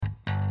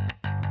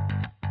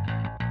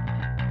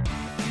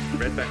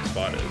redback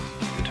spiders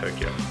in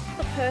Tokyo.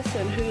 The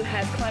person who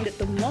has climbed it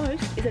the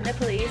most is a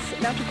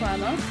Nepalese mountain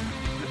climber.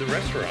 The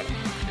restaurant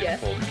is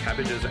Yes. called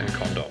Cabbages and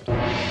Condoms.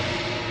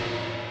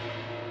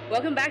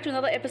 Welcome back to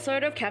another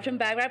episode of Captain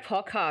Bag Bag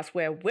Podcast,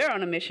 where we're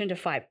on a mission to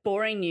fight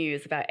boring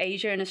news about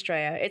Asia and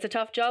Australia. It's a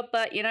tough job,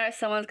 but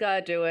someone's got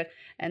to do it,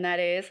 and that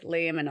is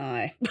Liam and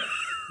I.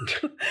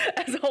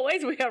 As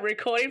always, we are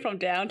recording from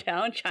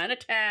downtown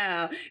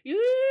Chinatown.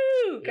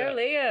 Woo! Go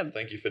Liam.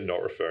 Thank you for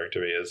not referring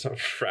to me as some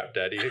frat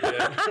daddy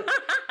again.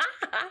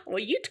 Well,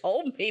 you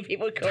told me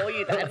people call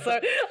you that, so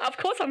of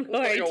course I'm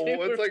going to.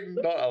 It's like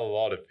not a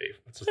lot of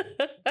people. It's just...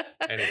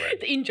 Anyway.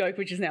 The in-joke,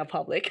 which is now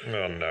public.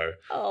 Oh, no.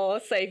 Oh,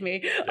 save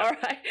me. Yeah. All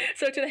right.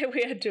 So today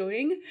we are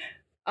doing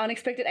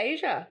Unexpected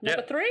Asia,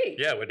 number 3.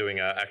 Yeah, we're doing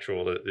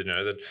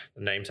the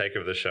namesake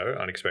of the show,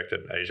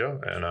 Unexpected Asia.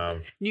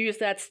 And news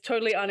that's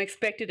totally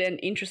unexpected and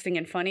interesting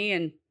and funny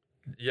and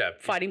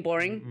fighting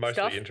boring mostly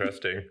stuff.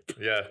 interesting.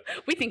 Yeah.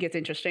 We think it's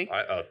interesting.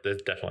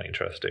 There's definitely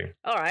interesting.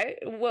 All right.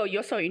 Well,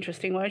 you're so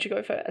interesting. Why don't you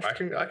go first?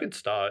 I can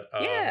start.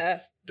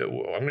 Yeah. I'm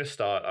going to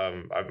start.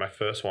 My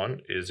first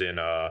one is in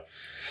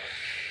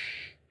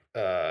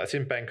it's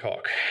in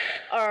Bangkok.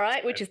 All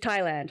right, which is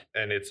Thailand.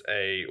 And it's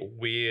a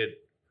weird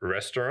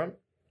restaurant.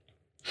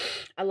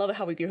 I love it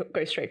how we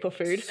go straight for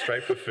food.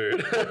 Straight for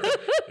food.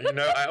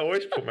 I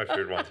always put my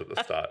food ones at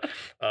the start.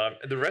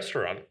 The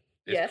restaurant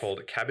is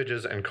called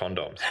Cabbages and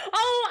Condoms.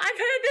 Oh, I've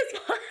heard this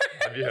one.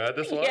 Have you heard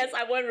this one? Yes,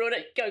 I won't ruin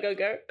it.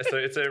 Go. So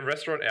it's a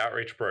restaurant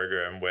outreach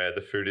program where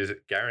the food is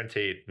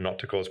guaranteed not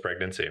to cause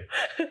pregnancy.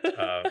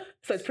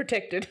 So it's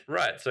protected.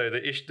 Right. So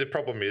the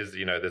problem is,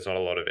 there's not a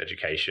lot of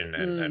education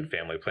and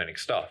family planning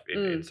stuff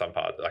in some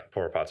parts, like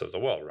poorer parts of the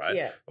world, right?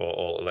 Yeah.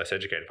 Or less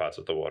educated parts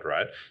of the world,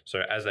 right?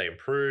 So as they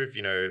improve,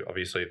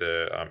 obviously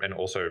and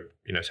also,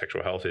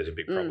 sexual health is a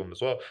big problem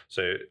as well.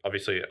 So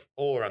obviously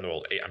all around the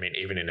world, I mean,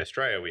 even in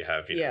Australia, we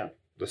have,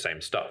 the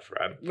same stuff,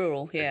 right?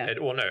 Rural, yeah.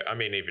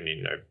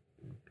 Even,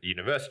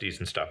 universities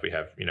and stuff, we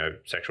have,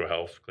 sexual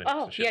health clinics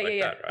and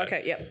shit that, right?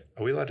 Okay, yeah.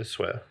 Are we allowed to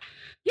swear?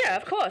 Yeah,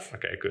 of course.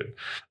 Okay, good.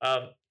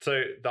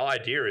 So the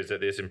idea is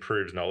that this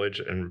improves knowledge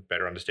and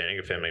better understanding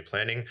of family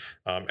planning,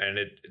 and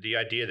the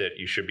idea that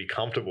you should be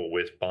comfortable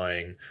with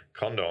buying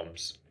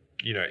condoms,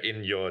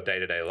 in your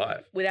day-to-day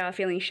life without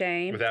feeling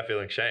shame.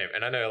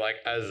 And I know, like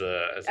as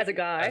a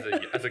guy, and,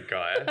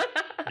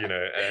 you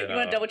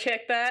want to double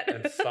check that.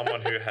 And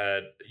someone who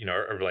had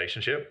a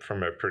relationship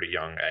from a pretty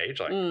young age,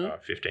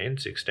 like 15,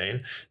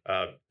 16,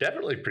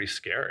 definitely pretty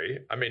scary.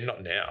 I mean,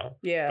 not now,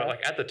 but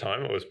like at the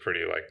time it was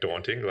pretty like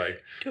daunting.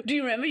 Like, do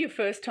you remember your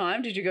first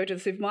time? Did you go to the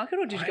supermarket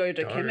or did you go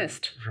to a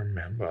chemist?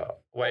 Remember?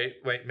 Wait,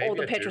 maybe or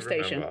the petrol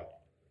station.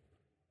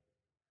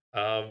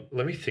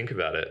 Let me think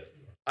about it.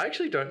 I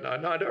actually don't know.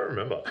 No, I don't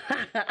remember.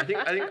 I think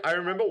I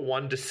remember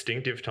one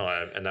distinctive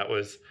time, and that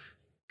was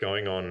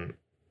going on,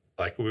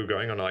 like we were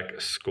going on like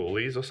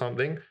schoolies or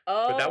something.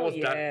 Oh, but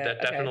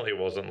that definitely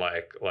wasn't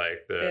like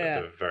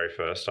the very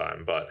first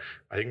time. But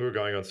I think we were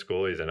going on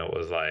schoolies, and it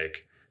was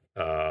like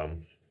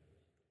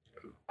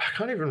I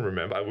can't even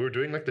remember. We were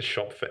doing like the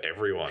shop for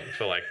everyone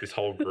for like this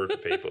whole group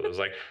of people. There was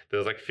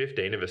like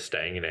 15 of us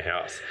staying in a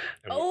house.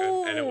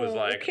 And it was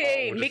like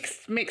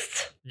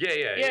mixed.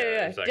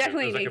 Yeah.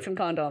 Definitely need some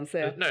condoms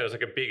there. No, it was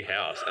like a big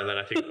house, and then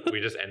I think we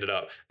just ended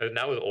up, and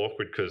that was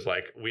awkward because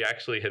like we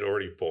actually had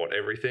already bought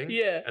everything.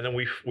 Yeah. And then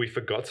we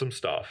forgot some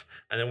stuff,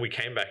 and then we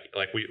came back,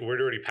 like we'd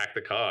already packed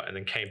the car, and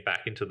then came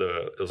back into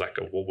it was like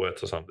a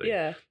Woolworths or something.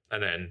 Yeah.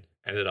 And then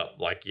ended up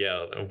like,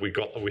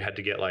 we had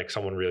to get like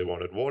someone really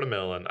wanted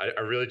watermelon.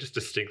 I really just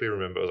distinctly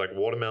remember it was like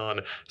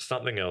watermelon,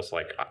 something else,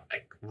 like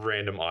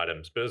random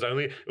items, but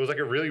it was like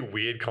a really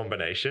weird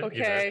combination.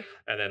 Okay.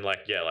 And then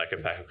like a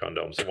pack of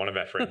condoms. So one of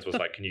our friends was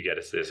like, can you get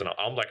us this? And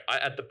I'm like,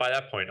 by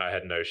that point I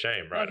had no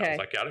shame, right? Okay. I was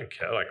like, I don't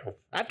care. Like,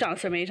 I've done it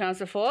so many times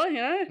before,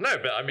 No,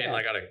 but I mean,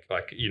 like, I don't,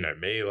 like,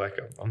 me, like,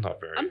 I'm not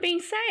very... I'm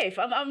being safe.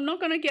 I'm not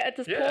going to get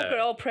this poor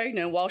girl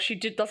pregnant while she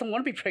doesn't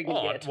want to be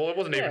pregnant yet. Well, it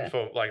wasn't even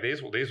for, like,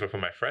 these were for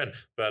my friend.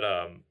 But,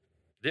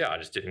 I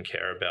just didn't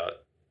care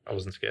about... I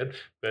wasn't scared.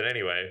 But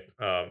anyway,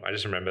 I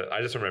just remember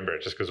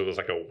it just because it was,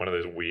 like, one of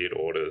those weird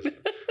orders.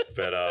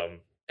 But,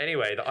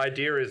 anyway, the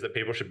idea is that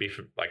people should be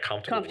like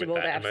comfortable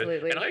with that.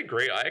 Absolutely. And I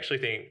agree. I actually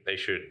think it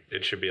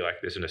should be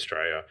like this in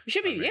Australia. It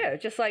should be,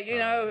 just like,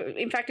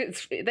 in fact,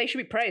 they should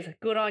be praised.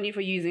 Good on you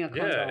for using a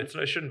condom.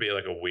 Yeah, it shouldn't be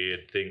like a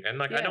weird thing. And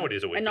like, I know it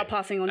is a weird thing. And not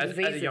passing on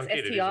diseases, as a young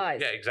kid,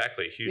 STIs.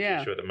 Exactly. Huge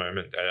issue at the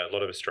moment. A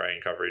lot of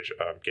Australian coverage,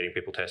 getting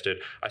people tested.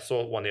 I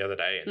saw one the other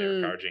day and they're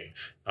encouraging.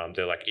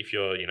 They're like, if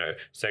you're,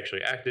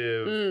 sexually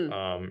active,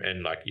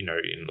 and like,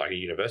 in like a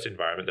university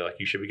environment, they're like,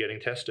 you should be getting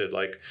tested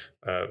like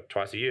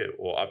twice a year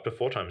or up to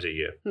 4 times a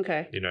year.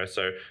 Okay.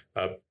 So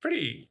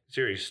pretty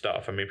serious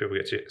stuff. I mean, people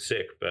get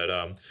sick, but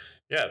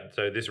Yeah,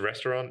 so this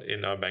restaurant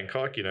in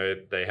Bangkok,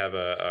 they have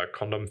a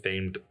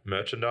condom-themed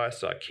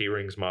merchandise, key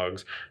rings,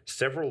 mugs,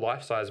 several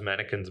life-size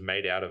mannequins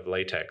made out of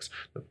latex.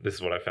 This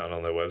is what I found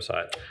on their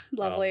website.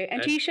 Lovely.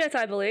 And T-shirts,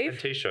 I believe. And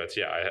T-shirts,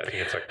 yeah. I think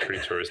it's like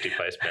pretty touristy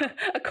place now.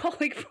 A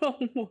colleague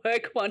from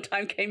work one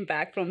time came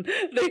back from their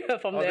they've been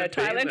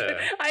Thailand. there.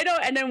 I know,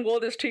 and then wore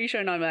this T-shirt,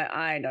 and I'm like,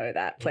 I know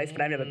that place,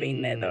 but I've never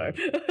been there though.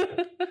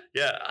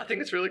 Yeah, I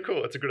think it's really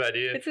cool. It's a good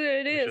idea. It We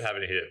is. should have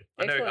it here.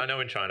 I know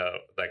in China,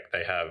 like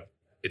they have.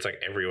 It's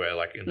like everywhere,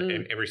 like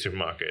in every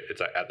supermarket.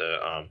 It's like at the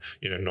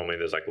normally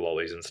there's like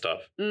lollies and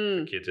stuff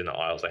for kids in the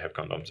aisles. They have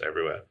condoms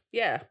everywhere.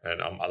 Yeah.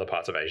 And other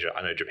parts of Asia,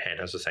 I know Japan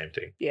has the same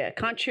thing. Yeah.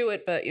 Can't chew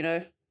it, but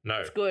No,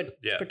 it's good.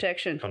 Yeah.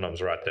 Protection.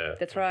 Condoms right there.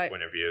 That's right.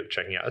 Whenever you're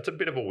checking out, it's a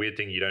bit of a weird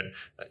thing. You don't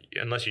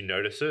unless you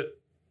notice it,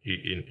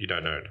 you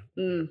don't know.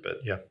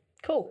 But yeah,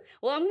 Cool.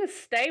 Well, I'm going to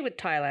stay with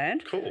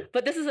Thailand. cool.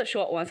 But this is a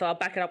short one, so I'll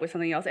back it up with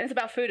something else. And it's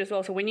about food as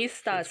well. So when you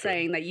start Food's good.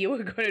 saying that you were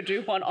going to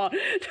do one on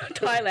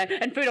Thailand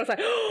and food, I was like,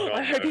 oh,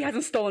 I hope he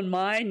hasn't stolen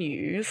my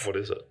news. What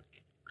is it?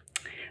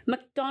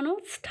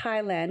 McDonald's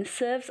Thailand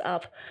serves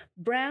up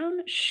brown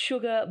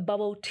sugar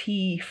bubble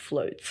tea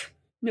floats,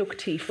 milk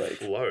tea floats.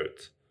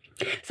 Float.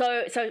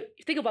 So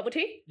think of bubble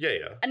tea, Yeah.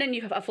 and then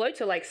you have a float,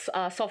 so like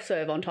soft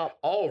serve on top,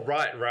 Oh,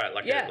 right.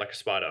 Like Yeah. like a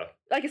spider.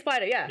 like a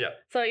spider, yeah. Yeah.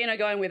 So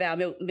going with our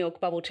milk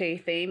bubble tea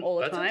theme all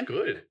the That time. sounds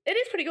good. It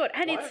is pretty good,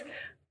 and Why- it's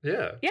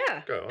Yeah.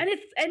 yeah, Go on.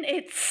 and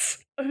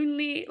it's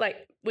only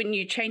like when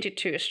you change it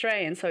to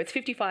Australian, so it's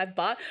 55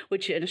 baht,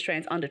 which in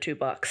Australian's under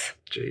 $2.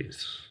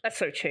 Jeez. That's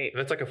so cheap. And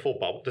it's like a full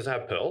bubble. Does it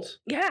have pearls?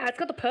 Yeah, it's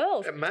got the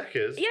pearls. At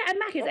Macca's. Yeah, and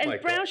Macca's Oh my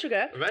and brown God.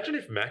 sugar. Imagine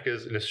if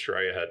Macca's in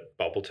Australia had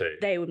bubble tea.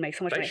 They would make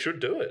so much They money. should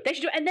do it. They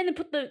should do, and then they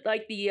put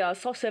the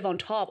soft serve on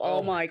top. Oh,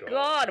 Oh my my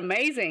god,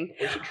 amazing!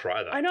 We should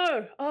try that. I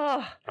know.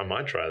 Oh, I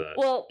might try that.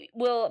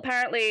 well,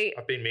 apparently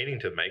I've been meaning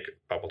to make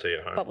bubble tea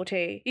at home. bubble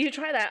tea. You should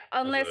try that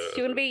unless a-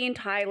 you're gonna be in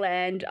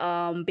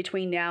Thailand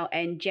between now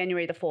and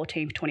January the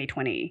 14th,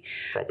 2020.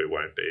 Probably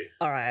won't be.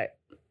 All right,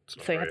 It's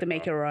not so you have very to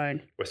make far. your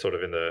own. We're sort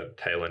of in the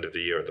tail end of the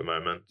year at the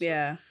moment. so-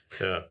 Yeah.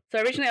 Yeah. So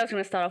originally I was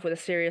going to start off with a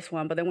serious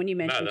one, but then when you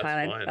mentioned that's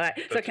Thailand, fine. all right.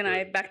 So That's can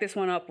I good. back this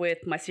one up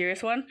with my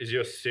serious one? Is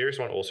your serious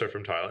one also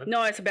from Thailand?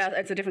 No, it's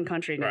a different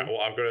country now. Right.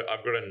 Well, I've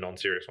got a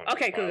non-serious one.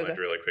 Okay, from cool, Thailand cool.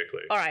 really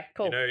quickly. All right,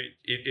 cool.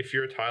 If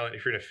you're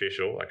if you're an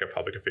official, like a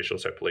public official,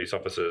 so police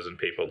officers and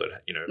people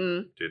that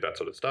do that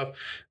sort of stuff,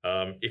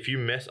 if you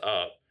mess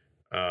up,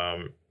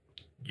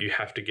 you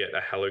have to get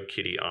a Hello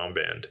Kitty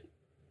armband.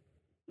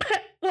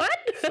 What?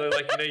 So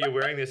you're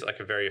wearing this like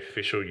a very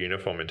official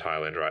uniform in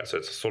Thailand, right? So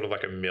it's sort of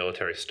like a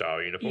military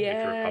style uniform if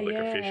you're a public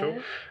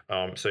official.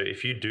 So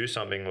if you do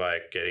something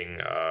like getting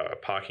a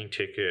parking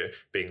ticket,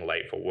 being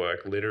late for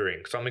work,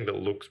 littering, something that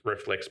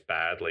reflects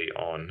badly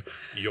on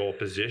your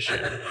position,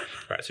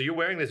 right? So you're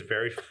wearing this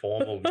very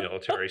formal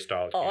military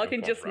style Oh, uniform, I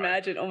can just right?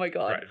 imagine. Oh my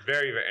god. Right,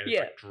 very, very, and it's Yeah.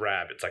 like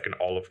drab. It's like an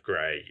olive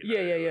grey.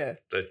 Yeah.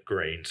 The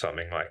green,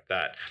 something like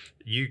that.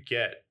 You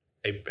get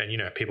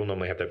and people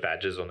normally have their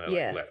badges on their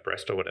Yeah. left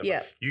breast or whatever.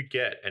 Yeah. You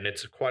get, and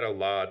it's quite a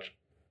large,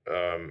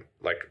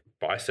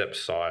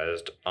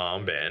 bicep-sized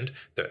armband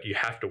that you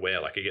have to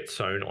wear. Like it gets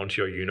sewn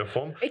onto your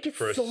uniform. It gets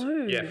for a,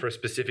 sewn. Yeah, for a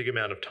specific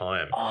amount of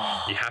time.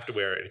 Oh, You have to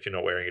wear it. And if you're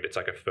not wearing it, it's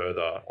like a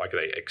further, like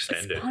they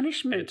extend it's it. And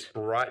punishment. it's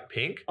bright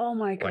pink. Oh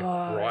my Like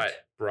god.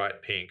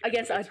 bright pink.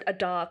 Against It's- a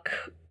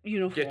dark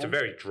uniform. yeah, it's a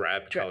very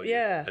drab color.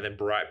 yeah. And then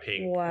bright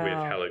pink with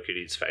Wow. Hello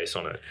Kitty's face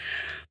on it.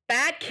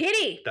 Bad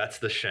kitty. That's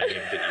the shame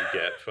that you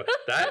get.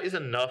 That is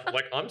enough.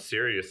 Like, I'm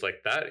serious.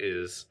 Like, that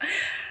is.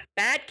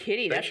 Bad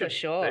kitty, they that's for should-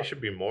 sure. There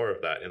should be more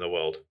of that in the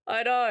world.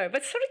 I know,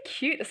 but it's sort of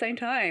cute at the same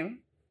time.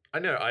 I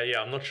know.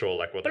 I'm not sure.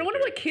 Like, what But I they wonder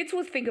do. what kids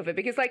will think of it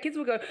because like kids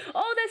will go,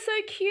 "Oh, that's so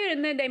cute,"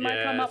 and then they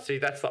might come up. See,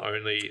 that's the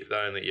only.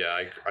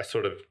 Yeah, I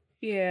sort of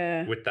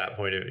Yeah. with that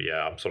point of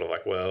I'm sort of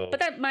like, well. But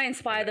that might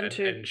inspire them and,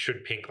 to. And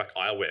should pink, like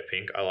I wear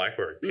pink. I like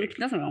wearing pink.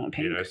 Nothing wrong with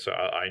pink. So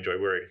I enjoy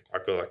wearing. I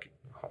feel like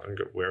I can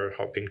wear a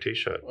hot pink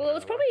t-shirt. Well,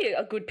 it's probably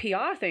a good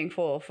PR thing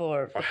for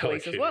Hello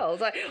police as Kitty. well.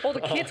 It's like all the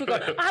kids will go,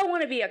 "I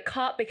want to be a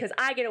cop because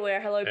I get to wear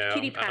a Hello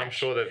Kitty and patch." I'm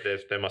sure that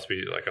there must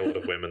be like a lot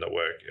of women that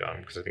work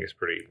because I think it's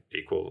pretty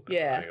equal.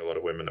 Yeah. I think a lot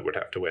of women that would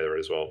have to wear it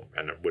as well,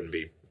 and it wouldn't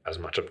be as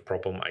much of a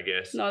problem, I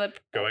guess. No, that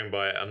Going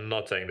by, I'm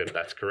not saying that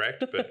that's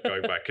correct, but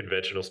going by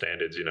conventional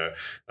standards,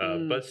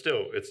 But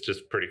still, it's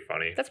just pretty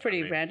funny. that's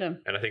pretty I mean,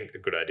 random, and I think a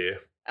good idea.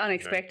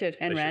 unexpected,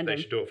 and random.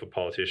 They should do it for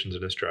politicians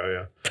in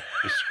Australia.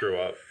 You screw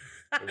up.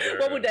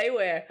 What would they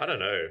wear? I don't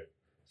know.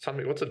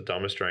 Something. What's the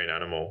dumbest Australian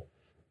animal?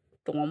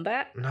 The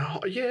wombat? No.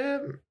 Yeah.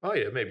 Oh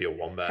yeah. Maybe a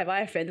wombat. Have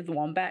I offended the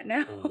wombat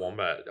now? A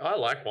wombat. I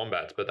like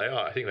wombats, but they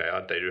are. I think they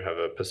are. They do have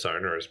a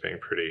persona as being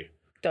pretty.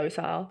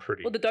 Docile.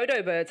 Pretty- Well, the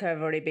dodo birds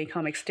have already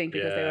become extinct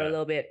because they were a Yeah.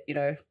 little bit,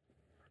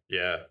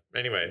 Yeah.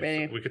 Anyway,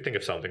 Really? we could think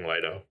of something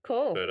later,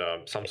 cool.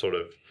 but some sort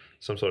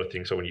of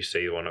thing. So when you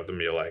see one of them,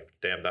 you're like,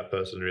 "Damn, that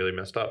person really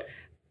messed up."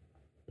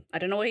 I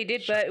don't know what he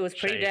did, but it was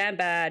pretty Shame. damn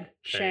bad.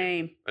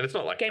 Shame. And it's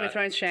not like Game that. of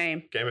Thrones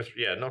shame.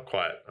 Not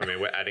quite. I mean,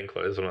 we're adding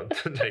clothes. I'm not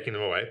taking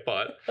them away,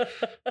 but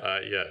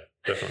yeah,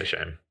 definitely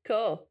shame.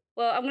 Cool.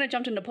 Well, I'm going to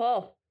jump to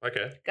Nepal.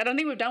 Okay. I don't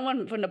think we've done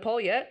one for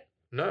Nepal yet.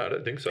 No, I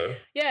don't think so.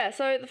 Yeah,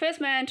 so the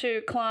first man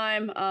to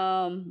climb,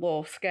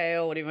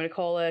 scale, what do you want to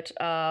call it?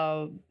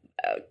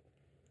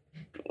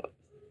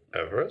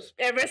 Everest?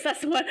 Everest,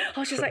 that's the one. I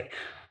was just like,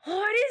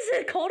 what is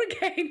it called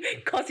again?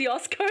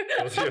 Kosciuszko?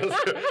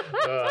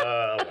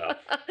 Well.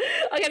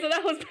 Okay, so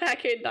that was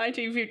back in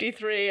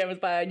 1953. It was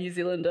by a New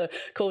Zealander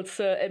called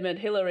Sir Edmund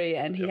Hillary,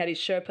 and he had his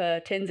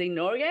Sherpa Tenzing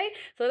Norgay.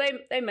 So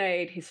they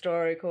made a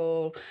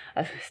historical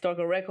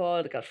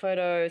record. They got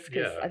photos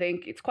because I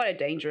think it's quite a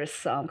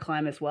dangerous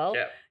climb as well.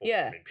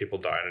 Yeah. I mean, people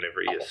die on it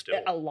every year still.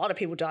 A lot of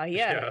people die.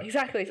 Yeah,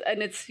 exactly.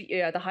 And it's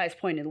the highest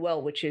point in the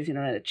world, which is an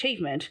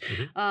achievement.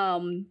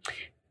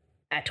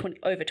 At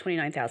over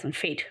 29,000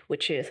 feet,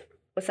 which is,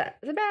 what's that?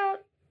 It's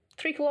about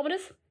 3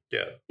 kilometers.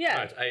 Yeah. Yeah.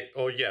 No, it's 8.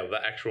 Oh, yeah.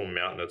 The actual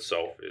mountain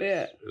itself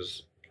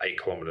is 8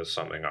 kilometers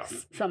something up.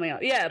 Something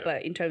up. Yeah,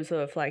 but in terms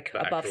of like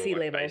The above actual, sea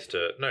level.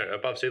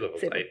 Above sea level.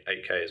 It's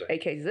 8 Ks. 8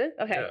 Ks, is it?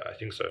 Okay. Yeah, I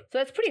think so. So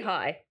that's pretty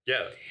high.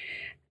 Yeah.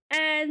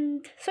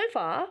 And so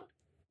far,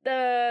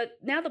 the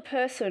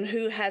person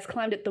who has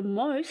climbed it the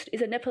most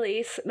is a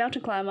Nepalese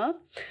mountain climber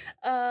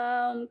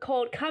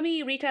called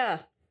Kami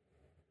Rita.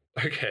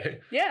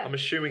 Okay. Yeah. I'm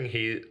assuming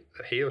he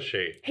or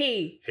she.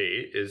 He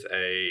is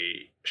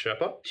a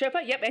Sherpa.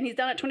 Sherpa, yep, and he's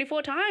done it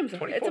 24 times.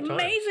 24 it's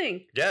amazing.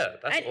 Times. Yeah,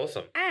 that's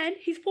awesome. And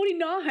he's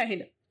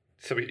 49.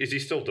 So is he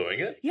still doing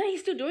it? Yeah,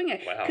 he's still doing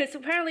it. Wow. Because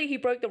apparently he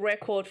broke the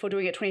record for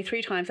doing it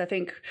 23 times, I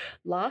think,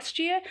 last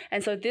year.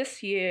 And so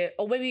this year,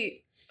 or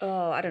maybe,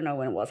 I don't know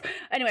when it was.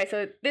 Anyway,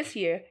 so this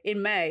year,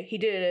 in May, he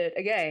did it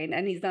again,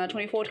 and he's done it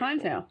 24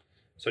 times now.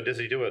 So does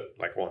he do it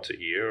like once a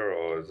year,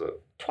 or is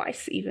it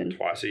twice even?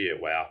 Twice a year.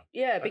 Wow.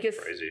 Yeah, That's because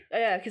crazy.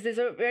 Yeah, because there's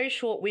a very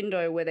short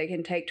window where they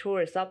can take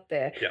tourists up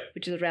there,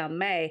 which is around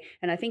May.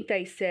 And I think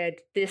they said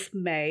this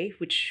May,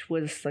 which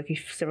was like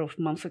several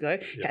months ago.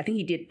 Yeah. I think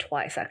he did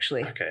twice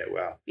actually. Okay.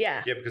 Wow.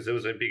 Yeah. Yeah, because there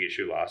was a big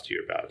issue last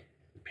year about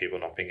people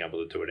not being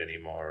able to do it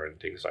anymore and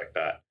things like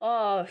that.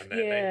 Oh,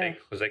 and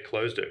because they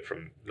closed it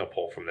from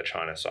Nepal, from the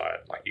China side.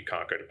 Like you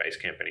can't go to base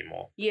camp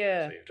anymore.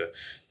 Yeah. So you have to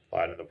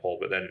fly to Nepal,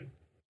 but then.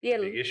 Yeah,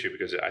 big issue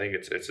because I think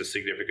it's a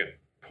significant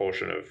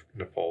portion of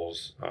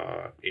Nepal's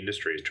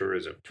industry is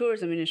tourism.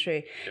 Tourism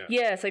industry.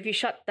 Yeah, so if you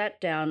shut that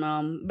down,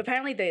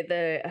 apparently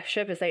the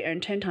Sherpas, they earn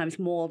 10 times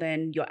more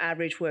than your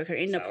average worker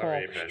in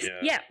Nepal.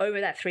 Yeah, over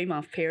that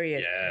 3-month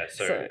period. Yeah,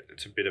 so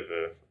it's a bit of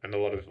and a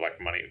lot of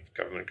like money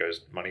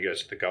goes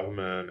to the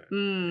government.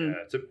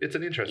 Yeah, it's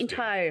an interesting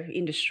entire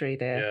industry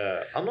there.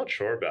 Yeah, I'm not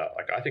sure about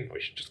I think we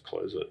should just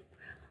close it.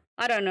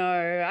 I don't know.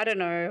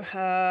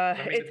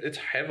 I mean, it's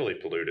heavily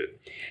polluted.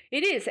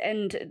 It is,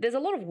 and there's a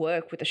lot of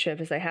work with the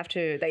Sherpas. They have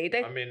to. They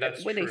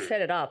that's when true. They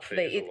set it up.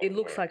 It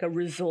looks like a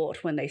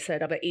resort when they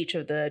set up at each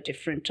of the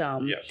different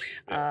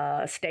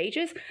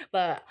stages.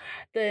 But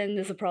then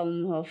there's a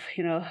problem of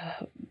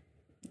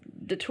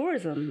the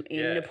tourism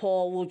in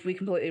Nepal will be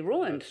completely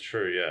ruined. That's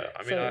true. Yeah,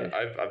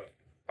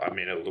 I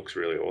mean, it looks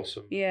really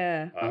awesome.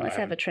 Yeah, let's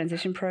have a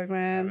transition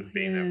program. I haven't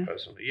been there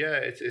personally. Yeah,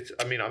 it's.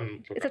 I mean,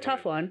 it's a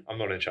tough one. I'm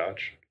not in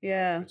charge.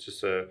 Yeah, it's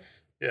just I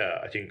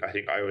think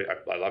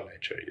I love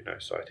nature.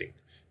 So I think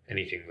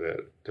anything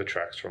that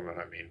detracts from it.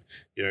 I mean,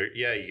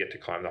 you get to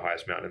climb the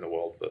highest mountain in the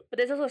world, but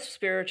there's also a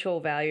spiritual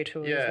value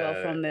to it as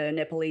well from the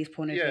Nepalese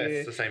point of view. Yeah,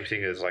 it's the same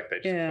thing as like they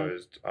just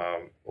closed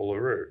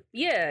Uluru.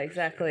 Yeah,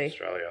 exactly. In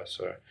Australia,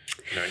 so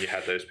and you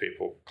had those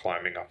people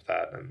climbing up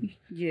that, and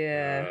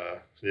yeah.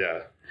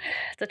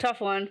 It's a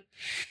tough one.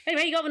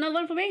 Anyway, you got another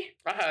one for me?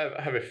 I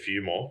have a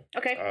few more.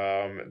 Okay.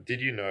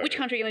 Did you know... Which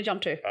country are you going to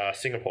jump to?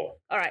 Singapore.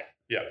 All right.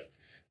 Yeah.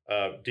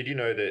 Did you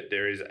know that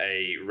there is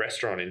a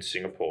restaurant in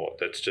Singapore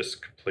that's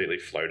just completely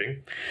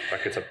floating?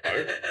 Like it's a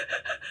boat?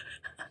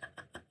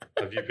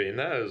 Have you been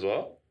there as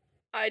well?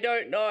 I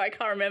don't know. I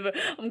can't remember.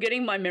 I'm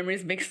getting my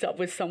memories mixed up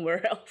with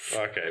somewhere else.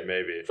 Okay,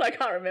 maybe. So I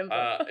can't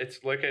remember.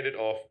 It's located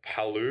off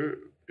Palu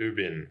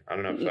Ubin. I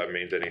don't know if that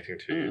means anything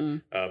to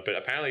you. But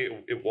apparently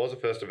it was the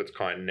first of its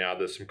kind. Now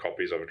there's some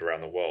copies of it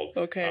around the world.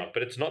 Okay.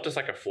 But it's not just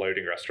like a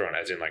floating restaurant,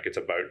 as in like it's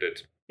a boat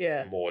that's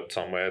moored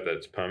somewhere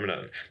that's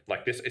permanent.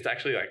 Like this, it's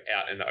actually like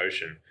out in the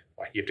ocean.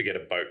 Like you have to get a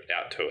boat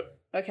out to it.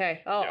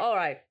 Okay. Oh, all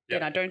right.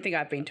 Then I don't think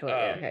I've been to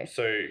it. Okay.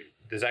 So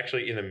there's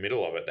actually in the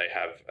middle of it, they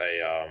have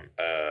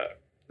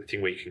a thing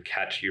where you can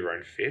catch your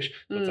own fish.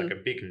 So it's like a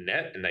big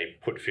net and they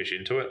put fish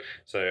into it.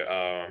 So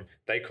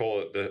they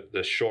call it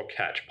the short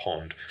catch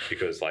pond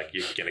because like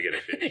you're gonna get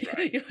a fish,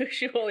 right? You're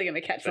surely gonna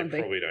catch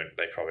something.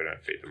 They probably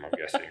don't feed them, I'm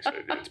guessing. So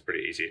it's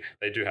pretty easy.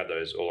 They do have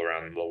those all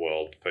around the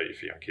world for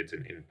young kids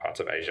in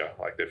parts of Asia,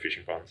 like their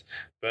fishing ponds.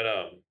 But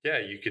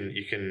you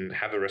can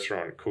have a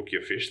restaurant cook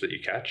your fish that you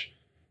catch.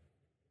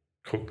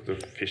 Cook the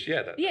fish,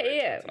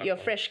 your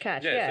fresh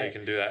catch. Yeah, so you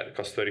can do that. It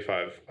costs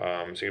 35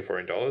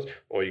 Singaporean dollars,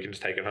 or you can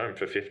just take it home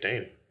for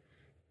 15.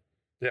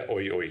 Yeah,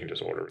 or you can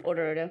just order it.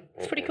 Order it.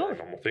 It's pretty cool.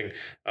 Normal thing.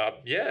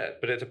 But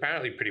it's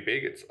apparently pretty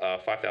big. It's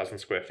 5,000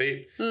 square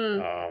feet.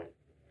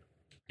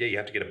 You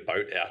have to get a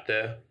boat out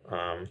there.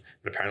 And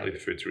apparently the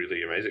food's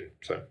really amazing.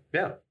 So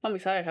yeah, I'm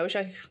excited. I wish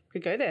I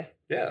could go there.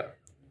 Yeah,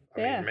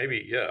 I mean,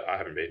 maybe. Yeah, I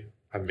haven't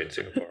been to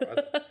Singapore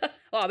either.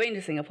 I've been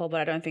to Singapore, but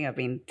I don't think I've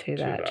been to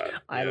that that, yeah.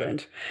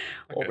 island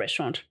or Okay.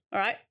 restaurant. All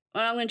right.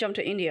 Well, I'm going to jump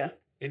to India.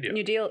 India.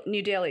 New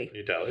Delhi.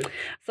 New Delhi.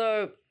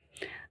 So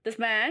this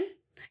man,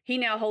 he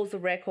now holds the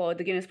record,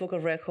 the Guinness Book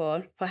of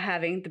Record, for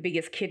having the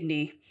biggest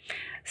kidney,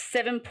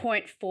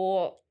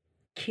 7.4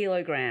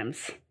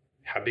 kilograms.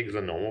 How big is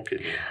a normal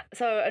kidney?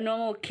 So a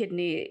normal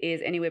kidney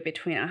is anywhere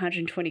between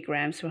 120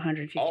 grams to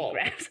 150 Oh.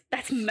 grams.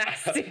 That's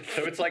massive.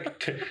 So it's like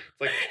 10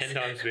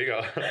 times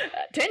bigger.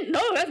 10?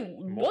 No, that's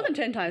more than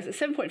 10 times. It's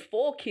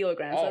 7.4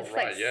 kilograms. Oh, so it's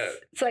right, like, yeah.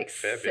 It's like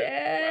Fair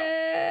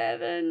bit.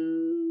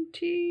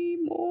 70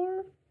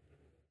 more.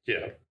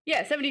 Yeah.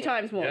 Yeah, 70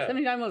 times more. Yeah.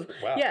 70 times more.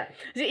 Wow.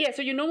 Yeah.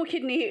 So your normal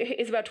kidney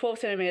is about 12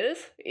 centimeters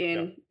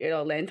in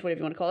length, whatever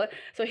you want to call it.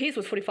 So his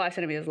was 45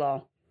 centimeters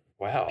long.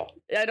 Wow.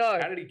 I know.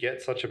 How did he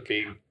get such a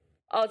big?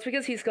 Oh, it's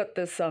because he's got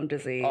this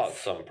disease. Oh,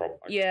 it's some problem.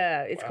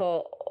 Yeah, it's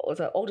Wow. called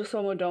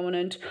autosomal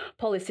dominant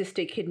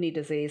polycystic kidney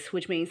disease,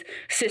 which means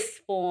cysts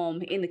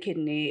form in the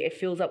kidney, it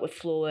fills up with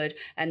fluid,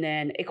 and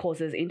then it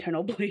causes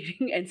internal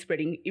bleeding and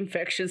spreading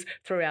infections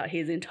throughout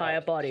his entire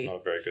It's body. not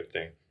a very good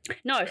thing.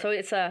 No, so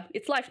it's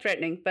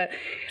life-threatening, but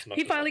It's not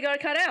he just finally got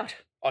it cut out.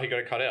 Oh, he got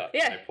it cut out.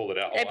 Yeah. And they pulled it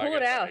out. They I pulled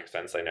guess it out. That makes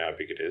sense. They know how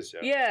big it is.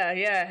 Yeah.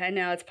 Yeah, and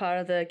now it's part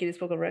of the Guinness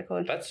Book of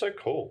Record. That's so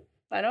cool.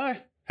 I know.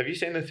 Have you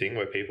seen the thing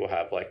where people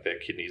have like their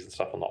kidneys and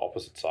stuff on the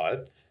opposite side?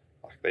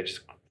 Like they're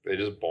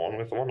just born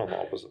with one on the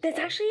opposite There's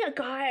side. actually a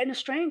guy, an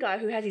Australian guy,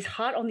 who has his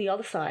heart on the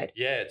other side.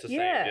 Yeah, it's the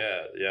Yeah. same.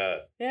 Yeah.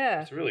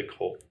 Yeah. It's really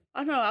cool.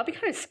 I don't know. I'll be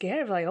kind of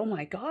scared of like, oh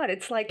my God,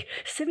 it's like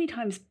 70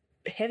 times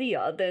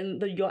heavier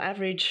than your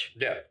average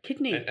Yeah.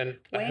 kidney. And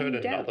I weighing heard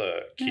you down.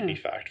 another kidney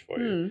fact for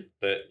you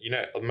that,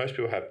 most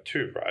people have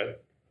two, right?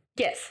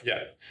 Yes.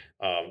 Yeah.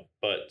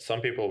 But some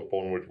people are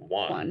born with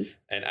one. One.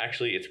 And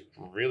actually, it's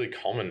really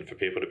common for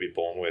people to be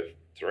born with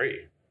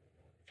three.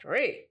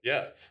 3.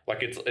 Yeah, like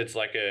it's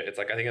like I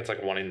think it's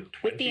like 1 in 20.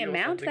 With the or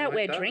amount something that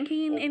like we're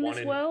drinking Or in one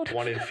this world.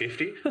 1 in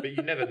 50. But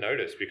you never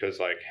notice because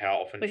like how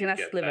often We can you ask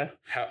get liver.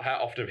 that, how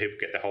often people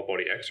get their whole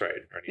body X-rayed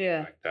or anything Yeah.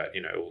 like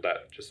that. All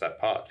that just that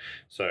part.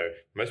 So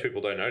most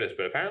people don't notice,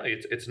 but apparently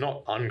it's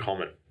not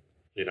uncommon.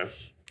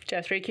 To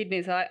have 3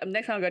 kidneys.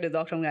 Next time I go to the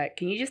doctor, I'm like,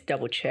 can you just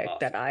double check Ask.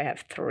 that I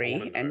have I 3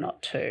 wanna and know.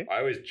 not 2? I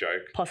always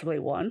joke. Possibly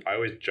 1. I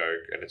always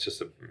joke, and it's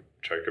just a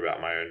joke about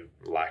my own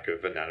lack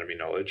of anatomy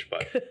knowledge.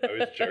 But I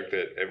always joke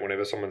that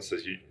whenever someone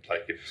says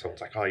if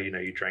someone's like, oh,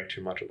 you drank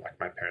too much, like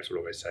my parents would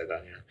always say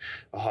that,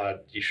 oh,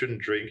 you shouldn't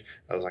drink.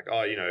 I was like,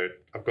 oh,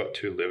 I've got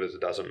 2 livers,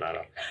 it doesn't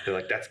matter. They're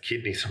like, that's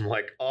kidneys. I'm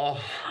like, oh,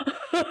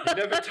 you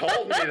never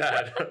told me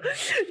that.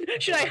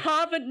 Should I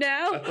halve it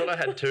now? I thought I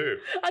had 2.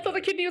 I thought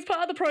the kidney was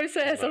part of the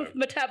process No. of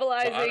metabolizing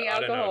But I don't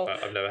alcohol. know.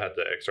 I've never had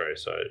the X-ray,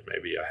 so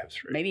maybe I have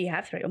 3. Maybe you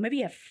have 3, or maybe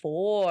you have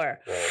 4.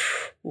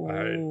 Well,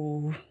 I-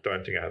 Ooh.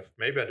 don't think I have.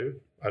 Maybe I do.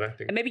 I don't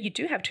think. And maybe you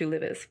do have 2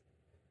 livers.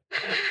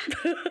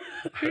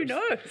 Who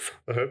knows?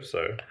 I hope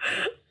so.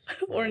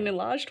 Or an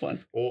enlarged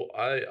one. Well,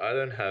 I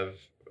don't have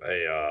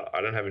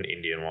I don't have an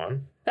Indian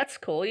one. That's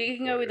cool. You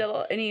can go with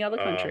any other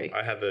country.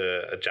 I have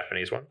a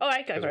Japanese one. All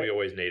right, go Because for we it.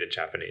 always need a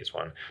Japanese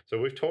one. So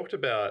we've talked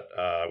about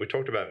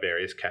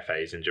various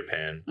cafes in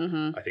Japan.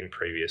 Mm-hmm. I think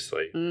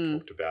previously Mm. we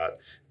talked about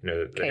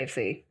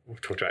KFC.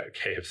 we've talked about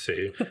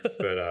KFC,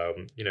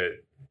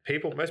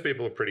 but most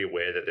people are pretty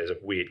aware that there's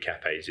weird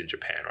cafes in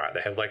Japan, right?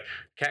 They have like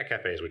cat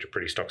cafes, which are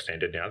pretty stock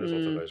standard now. There's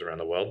lots of those around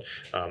the world.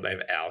 They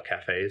have owl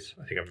cafes.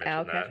 I think I've mentioned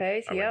Owl that.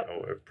 cafes, yep.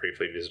 I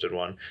briefly visited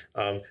one.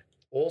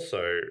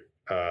 Also,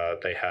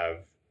 they have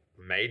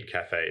maid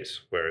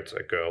cafes where it's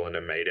a girl in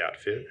a maid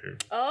outfit who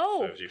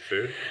Oh, serves you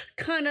food.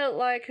 kind of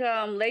like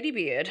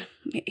Ladybeard.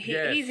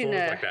 He's in sort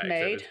of a like that, except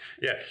maid. it's-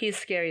 Yeah, He's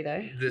scary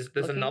though. there's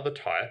looking. another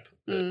type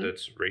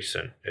that's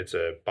recent. It's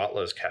a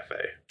butler's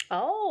cafe.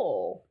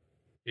 Oh,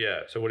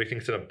 Yeah. So what do you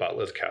think's in a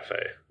butler's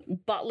cafe?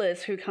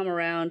 butlers who come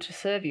around to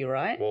serve you,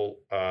 right? Well,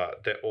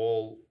 they're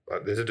all.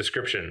 There's a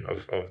description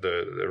of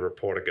the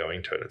reporter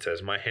going to it. It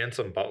says, "My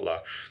handsome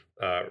butler,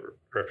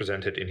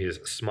 represented in his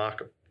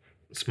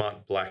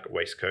smart black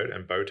waistcoat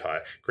and bow tie,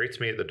 greets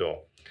me at the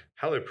door.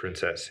 'Hello,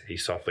 princess,' he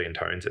softly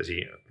intones as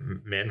he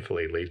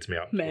manfully leads me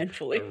up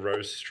Manfully. to a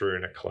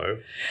rose-strewn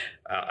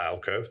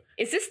alcove.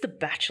 Is this The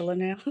Bachelor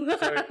now?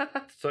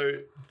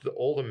 So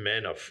all the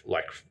men of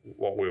like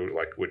what we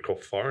would call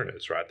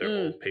foreigners, right? They're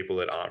all people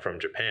that aren't from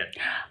Japan.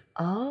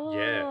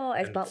 Oh,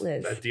 as and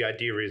butlers. The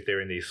idea is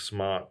they're in these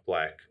smart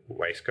black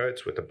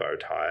waistcoats with a bow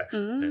tie,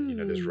 and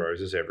there's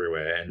roses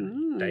everywhere,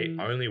 and the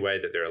only way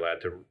that they're allowed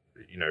to,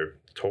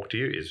 talk to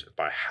you is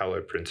by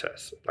 "Hello,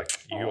 princess." Like,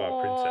 you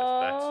are princess.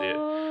 That's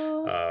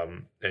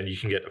it. And you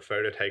can get a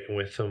photo taken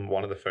with them.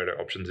 One of the photo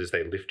options is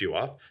they lift you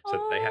up,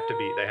 so they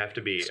have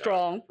to be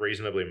Strong.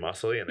 reasonably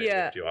muscly, and they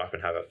lift you up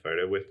and have a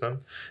photo with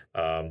them.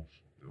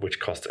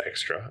 Which costs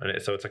extra,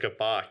 and so it's like a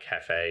bar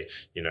cafe.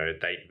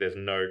 There's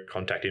no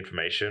contact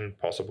information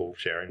possible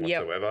sharing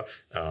whatsoever.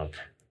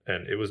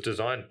 And it was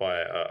designed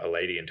by a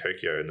lady in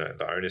Tokyo, and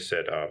the owner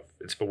said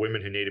it's for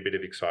women who need a bit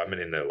of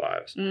excitement in their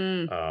lives,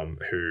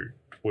 who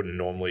would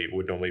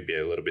normally be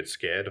a little bit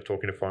scared of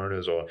talking to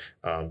foreigners or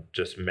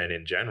just men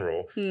in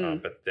general,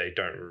 but they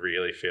don't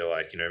really feel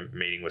like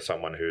meeting with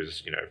someone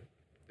who's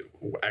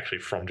actually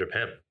from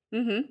Japan.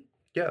 Mm-hmm.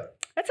 Yeah.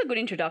 That's a good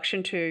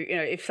introduction to,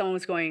 if someone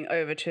was going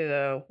over to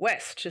the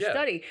West to Yeah.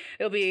 study,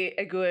 it'll be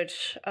a good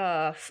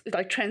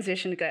like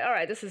transition to go, all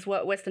right, this is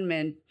what Western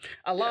men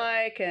are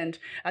like, and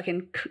I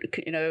can,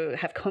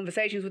 have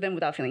conversations with them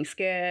without feeling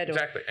scared.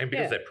 Exactly. And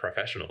because they're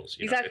professionals.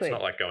 Exactly. It's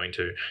not like going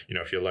to,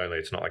 if you're lonely,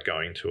 it's not like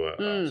going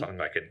to something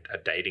like a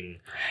dating.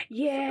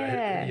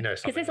 Yeah.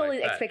 Because there's all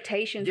these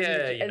expectations.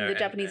 And the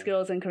Japanese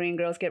girls and Korean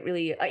girls get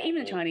really,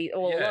 even the Chinese,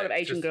 or a lot of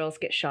Asian girls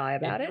get shy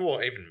about it.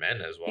 Or even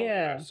men as well.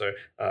 Yeah. So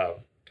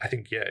I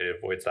think, it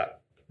avoids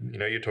that.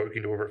 You're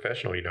talking to a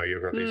professional.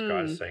 You've got these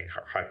guys saying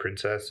 "Hi,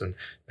 princess,"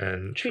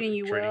 and treating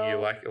you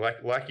well,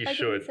 like you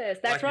should.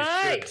 That's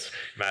right,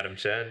 Madam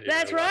Chen.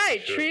 That's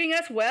right, treating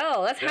us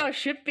well. That's how it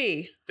should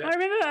be. Yeah. I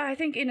remember, I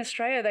think in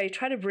Australia they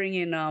try to bring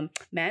in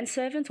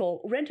manservants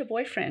or rent a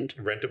boyfriend.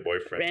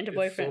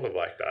 It's sort of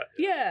like that.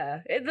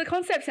 Yeah, the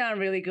concept sounds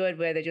really good,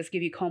 where they just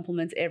give you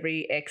compliments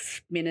every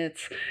X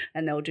minutes,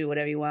 and they'll do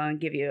whatever you want and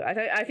give you.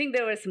 I think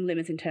there were some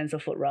limits in terms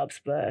of foot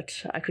rubs,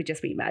 but I could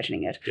just be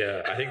imagining it.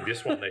 Yeah, I think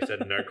this one they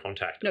said no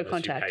contact. No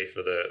contact. You pay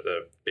for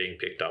the being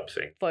picked up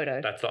thing. Photo.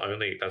 That's the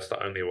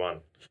only one.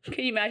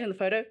 Can you imagine the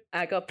photo?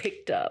 I got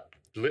picked up.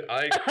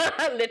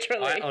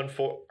 Literally.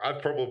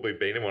 I've probably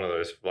been in one of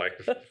those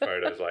photos.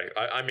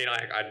 I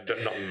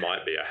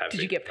might be. I have.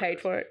 Did you get paid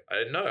for it?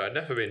 No, I've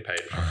never been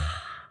paid.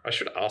 I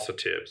should ask for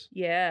tips.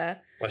 Yeah.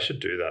 I should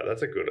do that.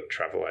 That's a good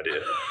travel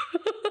idea.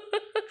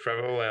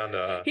 Travel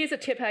around. Here's a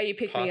tip: how you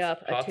pick me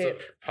up.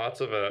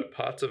 Parts of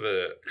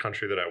a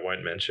country that I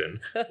won't mention,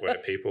 where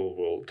people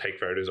will take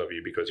photos of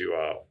you because you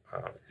are,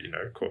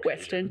 Caucasian,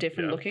 Western,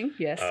 different looking.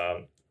 Yes.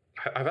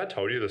 Have I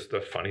told you this? The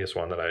funniest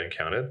one that I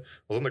encountered I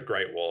was on the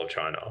Great Wall of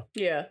China.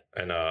 Yeah.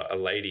 And a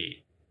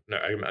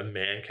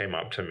man came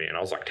up to me, and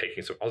I was I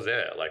was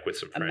there with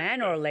some friends. A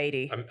man or a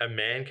lady? A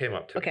man came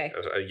up to me.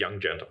 A young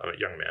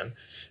man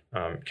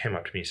came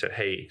up to me and said,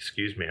 "Hey,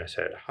 excuse me." I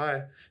said,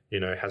 "Hi,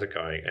 how's it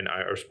going?" And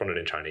I responded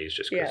in Chinese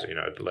just because,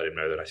 let him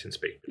know that I didn't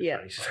speak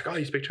Chinese. He's like, "Oh,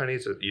 you speak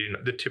Chinese?"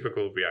 The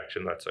typical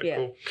reaction. That's so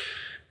cool.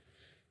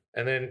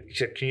 And then he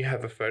said, "Can you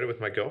have a photo with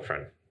my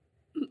girlfriend?"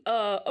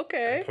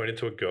 Okay. I pointed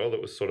to a girl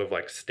that was sort of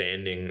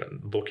standing,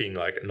 looking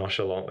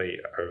nonchalantly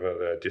over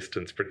the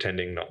distance,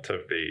 pretending not to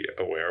be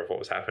aware of what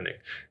was happening.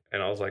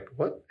 And I was like,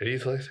 "What?" And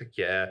he's like,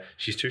 "Yeah,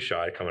 she's too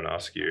shy to come and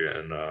ask you,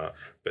 and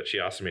but she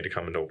asked me to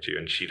come and talk to you,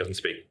 and she doesn't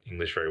speak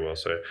English very well,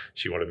 so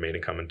she wanted me to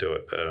come and do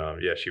it. But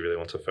she really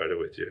wants a photo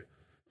with you."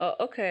 Oh,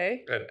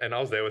 okay. And I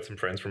was there with some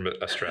friends from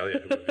Australia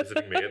who were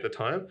visiting me at the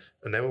time,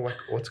 and they were like,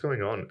 "What's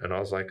going on?" And I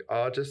was like,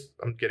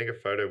 I'm getting a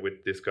photo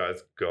with this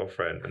guy's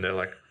girlfriend." And they're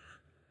like,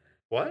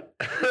 "What?"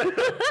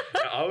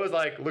 I was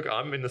like, "Look,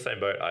 I'm in the same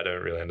boat. I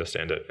don't really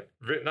understand it."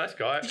 Nice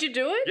guy. Did you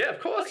do it? Yeah, of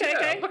course. Okay,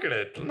 okay.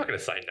 I'm not gonna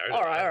say no.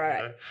 All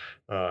right.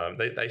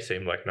 They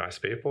seemed like nice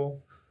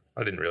people.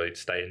 I didn't really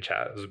stay in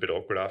chat. It was a bit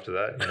awkward after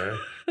that.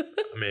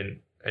 I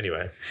mean,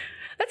 anyway.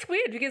 That's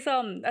weird because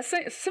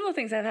similar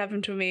things have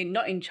happened to me,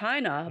 not in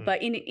China,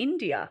 but in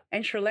India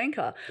and Sri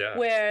Lanka,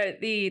 where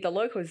the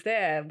locals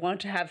there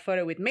want to have a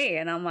photo with me.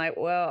 And I'm like,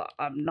 well,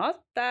 I'm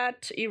not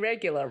that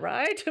irregular,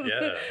 right?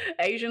 Yeah.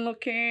 Asian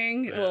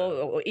looking,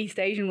 or East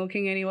Asian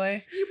looking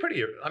anyway.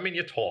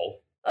 You're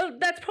tall. Oh,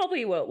 that's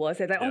probably what it was.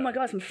 They're like, oh my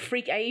God, some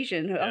freak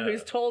Asian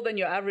who's taller than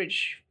your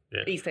average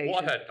East Asian.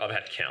 Well, I've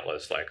had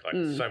countless,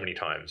 so many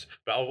times.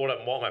 But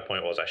what my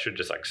point was, I should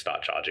just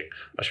start charging.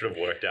 I should have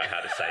worked out how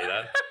to say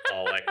that.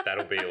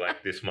 That'll be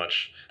this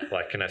much.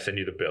 Can I send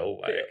you the bill?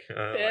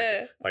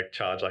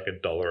 Charge $1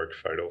 a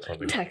photo or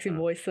something. Tax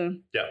invoice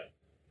them. Yeah.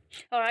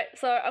 All right,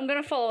 so I'm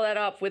gonna follow that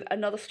up with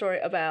another story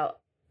about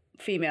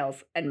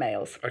females and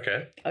males.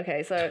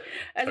 Okay, so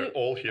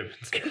all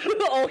humans.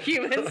 All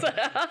humans.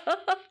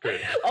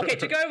 Good. Okay,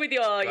 to go with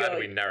your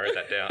we narrowed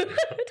that down.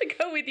 To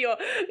go with your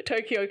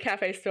Tokyo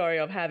cafe story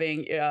of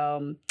having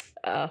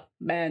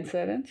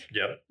manservants.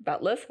 Yep.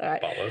 Butlers. All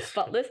right.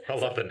 Butlers. I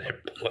love the name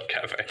Butler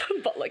Cafe.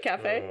 Butler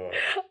Cafe.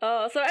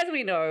 So as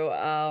we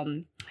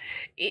know,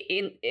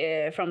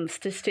 from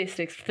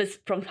statistics,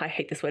 I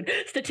hate this word,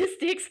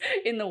 statistics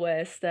in the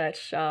West, that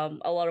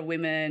a lot of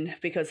women,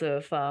 because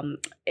of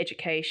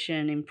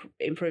education,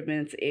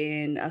 improvements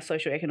in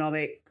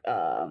socioeconomic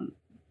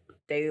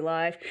daily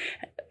life,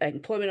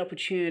 employment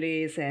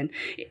opportunities, and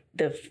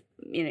the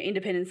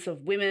independence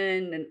of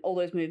women and all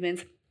those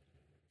movements,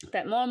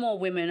 that more and more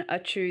women are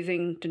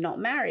choosing to not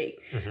marry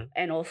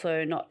and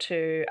also not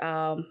to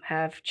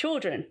have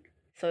children.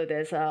 So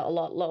there's a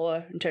lot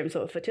lower in terms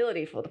of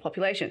fertility for the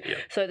population. Yeah.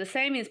 So the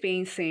same is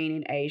being seen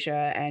in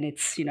Asia, and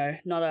it's,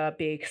 not a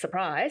big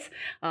surprise.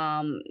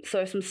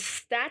 So some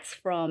stats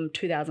from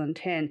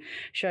 2010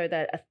 show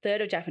that a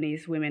third of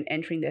Japanese women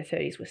entering their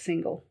 30s were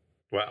single.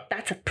 Wow.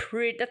 That's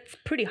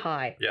pretty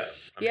high. Yeah.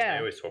 They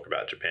always talk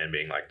about Japan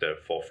being the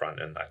forefront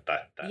and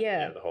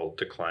the whole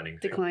declining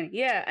thing.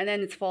 Yeah. And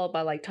then it's followed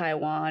by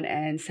Taiwan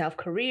and South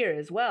Korea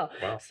as well.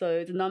 Wow.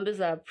 So the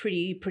numbers are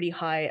pretty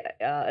high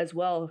as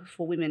well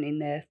for women in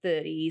their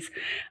 30s,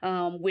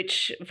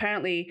 which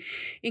apparently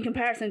in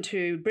comparison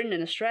to Britain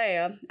and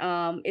Australia,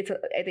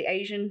 the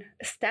Asian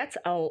stats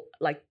are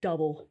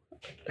double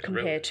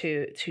compared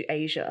to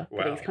Asia for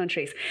Wow. these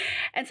countries.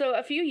 And so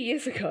a few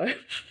years ago,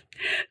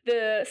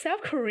 the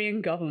South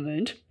Korean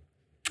government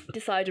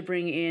decided to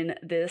bring in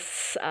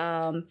this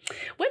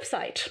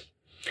website.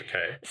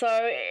 Okay. So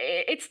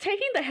it's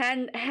taking the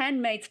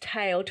Handmaid's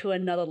Tale to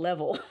another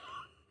level.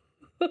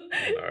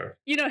 No.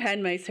 You know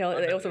Handmaid's Tale.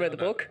 They also read the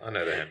book. I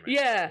know the Handmaid's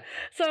Yeah.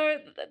 So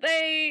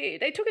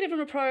they took a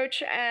different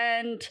approach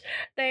and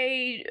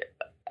they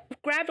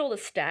grabbed all the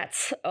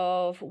stats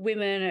of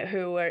women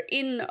who were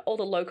in all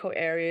the local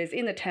areas,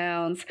 in the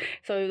towns.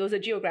 So there was a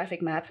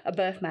geographic map, a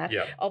birth map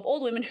Yeah. of all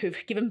the women who've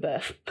given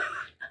birth.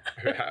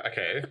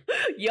 Okay.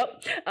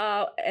 Yep.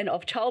 And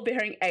of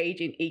childbearing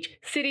age in each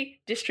city,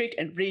 district,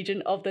 and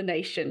region of the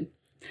nation.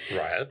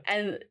 Right.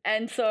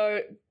 And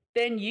so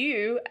then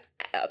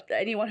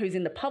anyone who's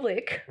in the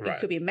public, Right. it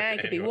could be a man,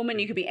 could be a Anyone. woman,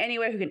 you could be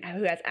anywhere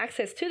who has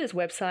access to this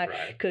website,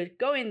 Right. could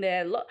go in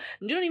there.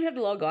 You don't even have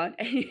to log on,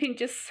 and you can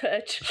just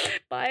search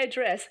by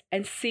address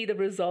and see the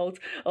results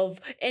of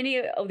any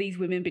of these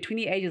women between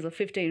the ages of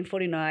 15 and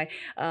 49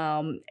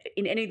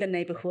 in any of the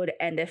neighborhood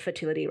and their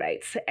fertility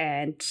rates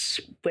and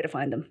where to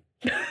find them.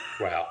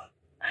 Wow.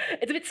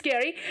 It's a bit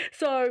scary.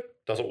 So,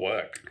 Does it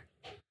work?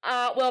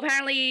 well,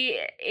 apparently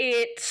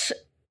it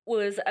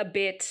was a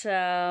bit,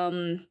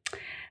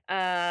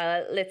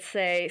 let's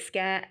say,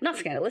 not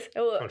scandalous,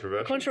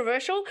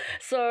 controversial.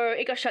 So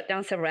it got shut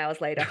down several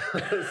hours later.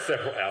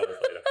 Several hours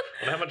later.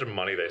 I wonder how much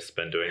money they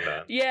spend doing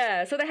that.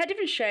 Yeah, so they had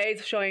different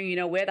shades showing,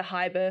 where the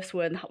high births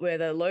were and where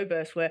the low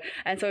births were,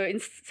 and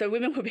so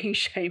women were being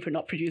shamed for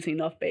not producing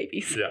enough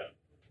babies. Yeah.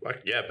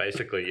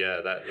 Basically,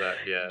 that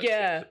Yeah. seems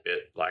a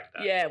bit like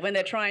that. Yeah, when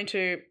they're trying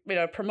to,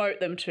 promote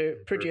them to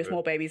produce it.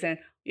 more babies and,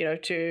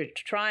 to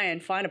try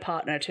and find a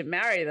partner to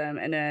marry them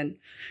and then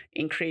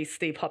increase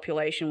the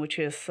population, which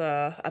is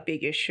a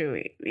big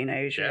issue in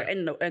Asia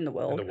and in the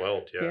world. In the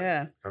world, yeah.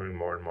 Yeah. Becoming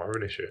more and more of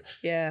an issue.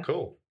 Yeah.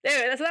 Cool.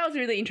 Yeah, so that was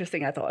really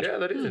interesting, I thought. Yeah,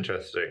 that is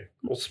interesting.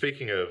 Well,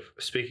 speaking of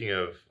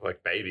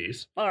like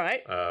babies, All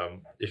right.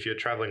 if you're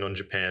traveling on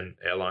Japan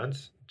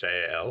Airlines,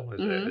 JAL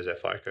is their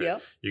flight code, Yeah.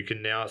 you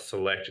can now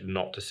select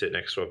not to sit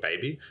next to a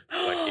baby.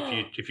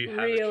 Like if you have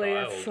really, a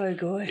child, that's so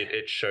good.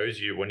 it shows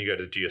you when you go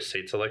to do your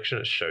seat selection,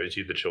 it shows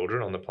you the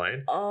children on the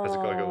plane. There's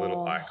like a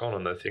little icon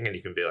on the thing, and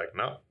you can be like,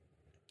 no,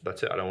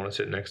 that's it. I don't want to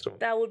sit next to them.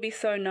 That would be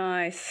so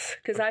nice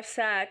because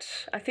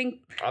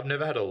I've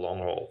never had a long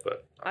haul,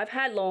 but I've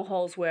had long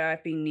hauls where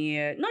I've been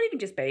near, not even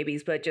just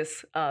babies, but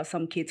just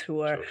some kids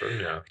who are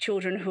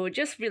children who are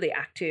just really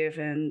active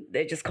and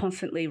they're just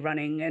constantly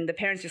running and the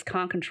parents just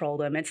can't control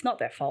them. It's not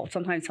their fault.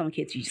 Sometimes some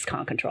kids you just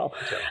can't control.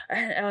 Yeah.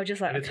 And I was just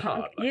like, And it's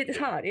hard. Yeah, it's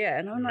hard, yeah.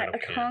 And I'm like, I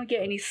can't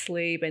get any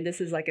sleep and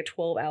this is like a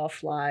 12-hour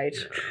flight.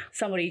 Yeah.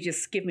 Somebody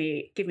just give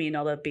me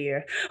another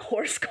beer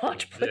or a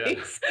scotch,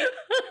 please.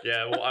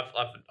 Yeah,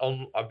 well,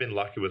 I've been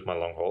lucky with my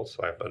long hauls.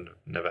 I've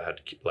never had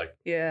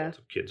lots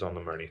of kids on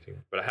them or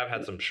anything, but I have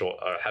had some short.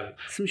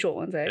 Some short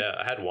ones, eh? Yeah,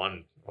 I had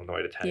one on the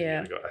way to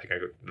Tanzania. Yeah. I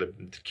think the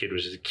kid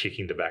was just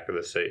kicking the back of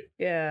the seat.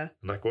 Yeah.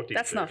 I'm like, what do you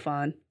That's do? not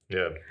fun.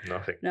 Yeah,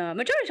 nothing. No,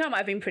 majority of the time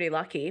I've been pretty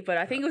lucky, but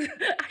I think it was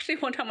actually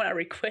one time when I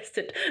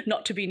requested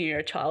not to be near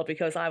a child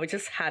because I was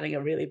just having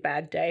a really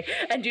bad day.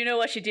 And do you know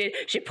what she did?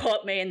 She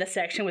put me in the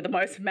section with the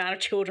most amount of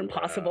children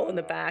possible in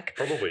the back.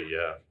 Probably,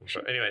 yeah.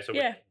 But anyway, so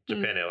Yeah. with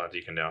Japan Airlines,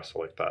 you can now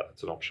select that.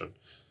 It's an option.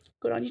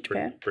 Good on you,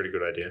 Japan. Pretty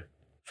good idea.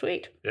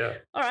 Sweet. Yeah.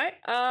 All right.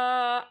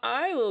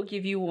 I will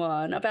give you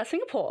one about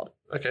Singapore.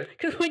 Okay.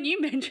 Because when you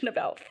mentioned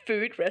about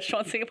food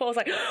restaurants in Singapore, I was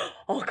like,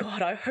 oh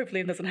God, I hope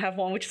Liam doesn't have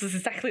one, which is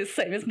exactly the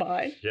same as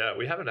mine. Yeah,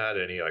 we haven't had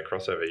any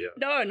crossover yet.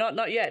 No,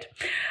 not yet.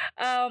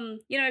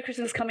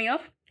 Christmas is coming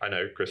up. I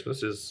know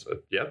Christmas is,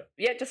 Yeah,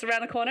 just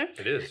around the corner.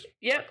 it is.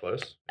 Yep. Quite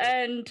close.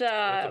 And It's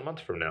a month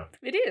from now.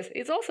 it is.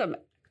 It's awesome.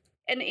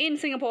 And in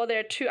Singapore,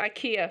 there are two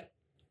IKEA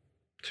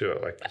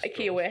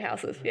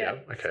warehouses. Yeah.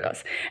 Okay.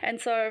 stores. And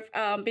so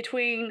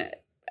between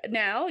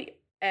now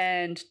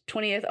and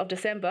 20th of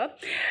December,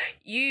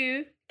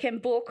 you can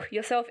book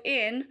yourself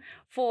in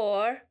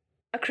for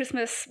a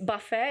Christmas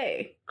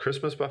buffet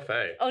Christmas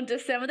buffet. on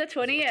December the Is it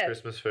like 20th.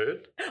 Christmas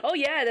food. Oh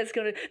yeah,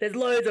 there's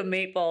loads of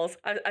meatballs.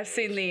 I've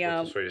seen the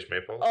Lots of Swedish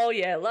meatballs. oh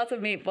yeah, lots of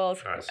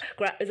meatballs. Nice.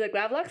 Is it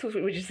gravlax,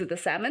 which is the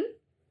salmon?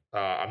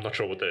 I'm not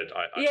sure what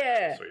I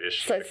Yeah.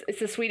 Swedish. So it's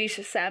a Swedish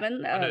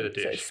salmon. I know the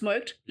So dish.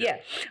 smoked. Yeah.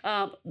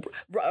 A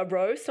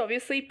roast,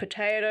 obviously,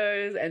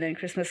 potatoes, and then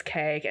Christmas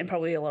cake, and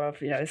probably a lot of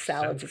salads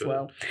Sounds as good.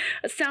 well.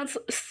 It sounds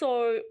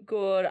so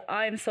good.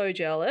 I'm so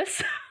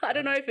jealous. I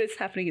don't know if it's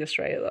happening in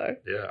Australia though.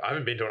 Yeah, I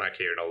haven't been to an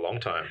IKEA in a long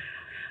time.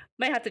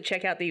 May have to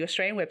check out the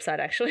Australian website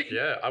actually.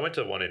 Yeah, I went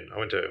to one in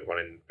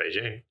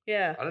Beijing.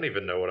 Yeah. I don't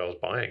even know what I was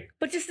buying.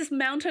 But just this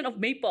mountain of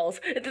meatballs.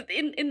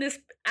 In this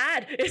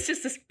ad, it's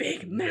just this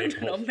big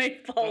mountain of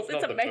meatballs. It's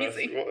Not the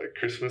amazing.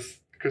 Christmas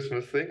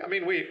thing. I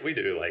mean, we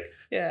do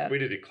Yeah. we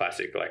do the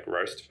classic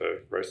roast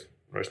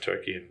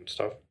turkey and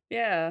stuff,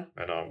 Yeah.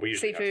 and we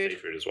usually have Seafood.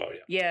 seafood as well.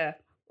 Yeah. Yeah.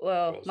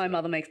 Well, course, my yeah.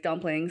 mother makes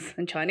dumplings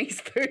and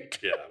Chinese food.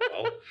 Yeah,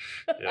 well,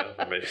 yeah,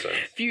 that makes sense.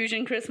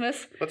 Fusion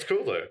Christmas. That's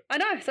cool though. I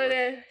know. So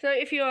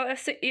if you're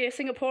you're a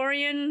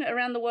Singaporean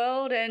around the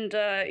world and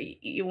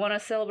you want to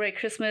celebrate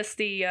Christmas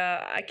the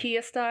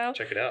IKEA style,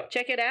 Check it out.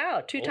 check it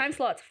out. Two time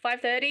slots,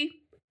 5:30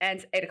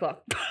 and 8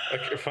 o'clock.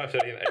 Okay,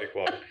 5:30 and 8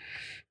 o'clock.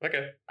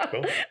 Okay,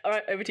 cool. All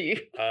right, over to you.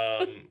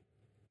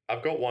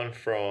 I've got one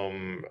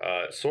from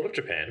sort of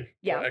Japan.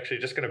 Yeah. I'm actually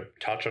just going to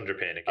touch on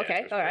Japan again.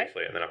 Okay, just all right.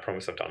 briefly, and then I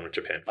promise I'm done with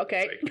Japan. For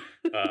Okay. this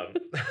week.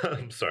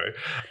 I'm sorry.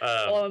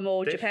 I'm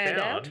all They Japanned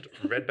out. found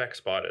redback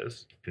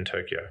spiders in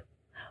Tokyo.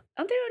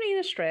 Aren't they only in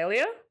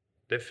Australia?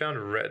 They've found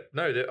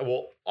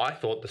well, I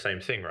thought the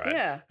same thing, right?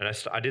 Yeah. And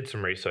I did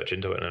some research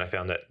into it, and I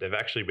found that they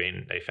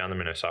found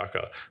them in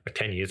Osaka like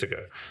 10 years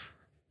ago.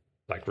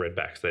 Like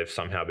redbacks, they've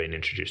somehow been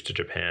introduced to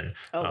Japan.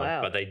 Oh,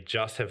 wow. But they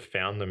just have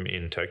found them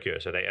in Tokyo.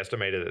 So they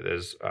estimated that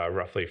there's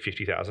roughly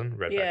 50,000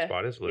 redback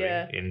spiders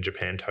living in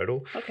Japan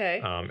total.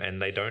 Okay.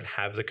 And they don't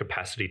have the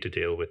capacity to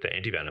deal with the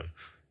antivenom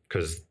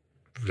because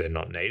they're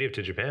not native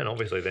to Japan.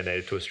 Obviously, they're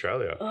native to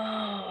Australia.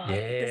 Oh,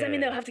 Yeah. does that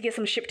mean they'll have to get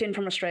some shipped in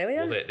from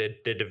Australia? Well,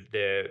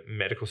 they're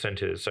medical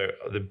centers. So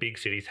the big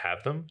cities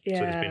have them. So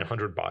there's been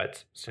 100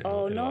 bites in the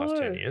last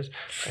 10 years.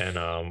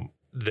 And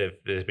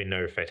there's been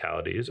no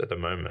fatalities at the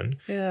moment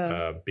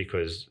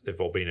because they've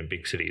all been in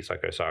big cities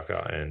like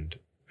Osaka and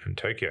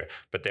Tokyo.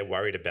 But they're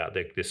worried about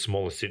the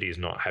smaller cities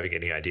not having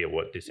any idea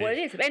what this is. Well, it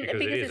is. And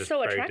because it's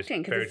so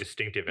attracting. Very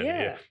distinctive.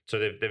 And so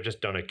they've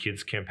just done a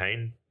kids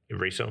campaign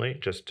recently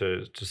just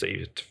to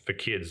see for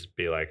kids,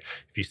 be like,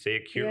 if you see a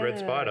cute red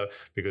spider,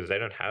 because they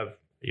don't have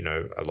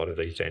a lot of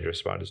these dangerous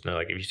spiders. No,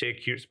 like if you see a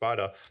cute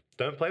spider,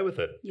 don't play with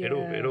it.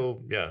 It'll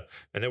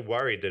and they're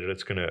worried that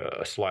it's going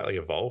to slightly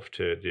evolve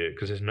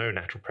because there's no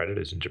natural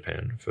predators in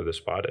Japan for the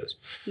spiders.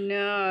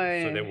 No.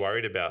 So they're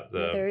worried about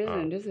there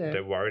isn't, is there?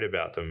 They're worried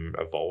about them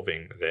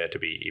evolving there to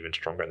be even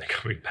stronger and they're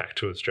coming back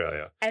to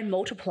Australia. And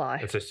multiply.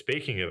 And so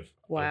speaking of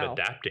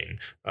adapting,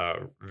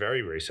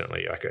 very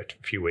recently, like a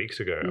few weeks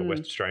ago, a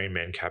West Australian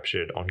man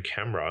captured on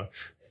camera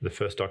the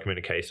first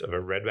documented case of a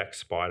redback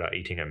spider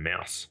eating a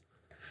mouse.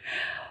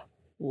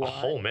 What? A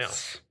whole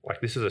mouse. Like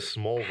this is a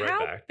small redback.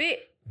 How big?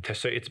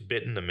 So it's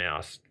bitten the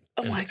mouse.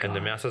 Oh my God. And the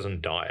mouse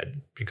hasn't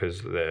died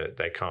because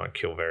they can't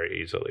kill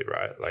very easily,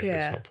 right? Like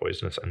it's not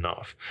poisonous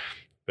enough.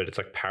 But it's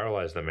like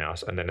paralyzed the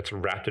mouse and then it's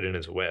wrapped it in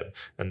its web.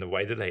 And the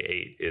way that they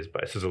eat is,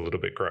 this is a little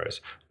bit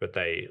gross, but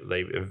they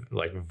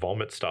like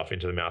vomit stuff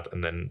into the mouth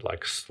and then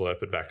like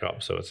slurp it back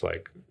up. So it's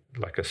like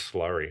a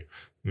slurry,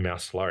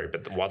 mouse slurry.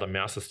 But while the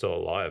mouse is still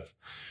alive.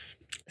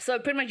 So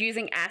pretty much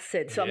using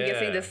acid. So I'm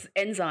guessing this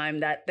enzyme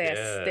that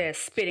they're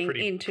spitting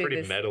into pretty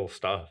this metal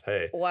stuff.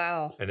 Hey,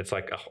 wow! And it's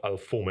like a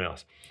full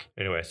mouse.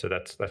 Anyway, so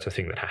that's a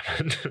thing that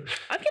happened.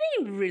 I'm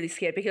getting really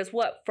scared because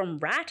from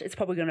rat it's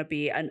probably going to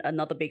be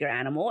another bigger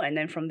animal, and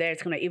then from there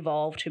it's going to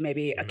evolve to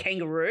maybe a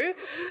kangaroo,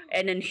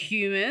 and then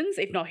humans,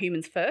 if not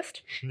humans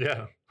first.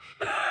 Yeah.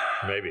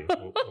 Maybe.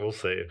 We'll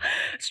see.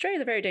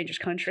 Australia's a very dangerous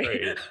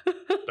country.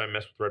 Don't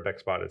mess with redback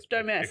spiders.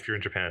 Don't mess. If you're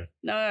in Japan.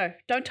 No,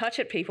 don't touch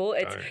it, people.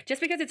 It's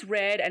just because it's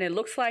red and it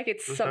looks like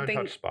it's something.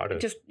 Don't touch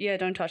spiders.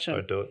 Don't touch them.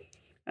 Don't do it.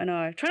 I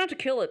know. Try not to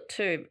kill it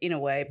too, in a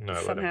way. No,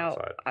 somehow,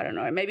 I don't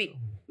know. Maybe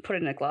put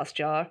it in a glass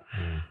jar.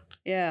 Mm.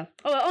 Yeah.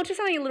 Oh, on to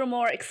something a little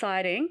more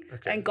exciting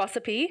and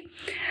gossipy,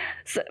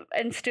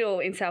 and still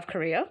in South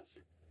Korea.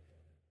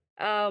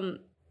 You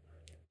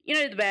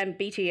know the band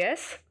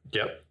BTS?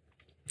 Yep.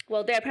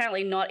 Well, they're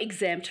apparently not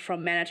exempt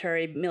from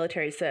mandatory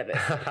military service.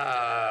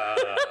 No,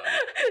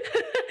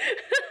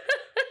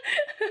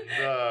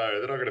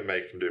 they're not going to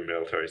make them do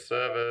military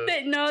service.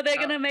 They're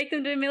going to make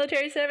them do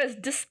military service,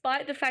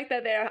 despite the fact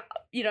that they're,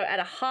 at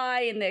a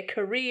high in their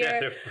career. Yeah,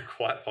 they're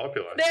quite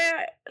popular.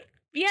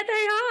 They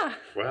are.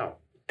 Wow.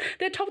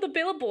 They're top of the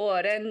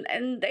Billboard,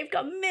 and they've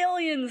got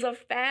millions of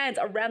fans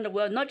around the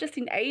world, not just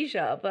in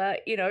Asia,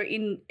 but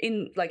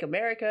in like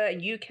America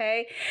and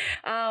UK,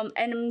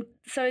 and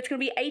so it's going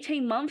to be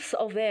 18 months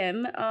of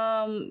them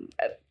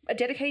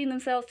dedicating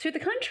themselves to the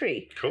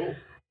country. Cool.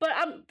 But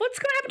what's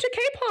going to happen to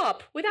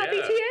K-pop without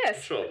BTS?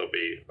 I'm sure they'll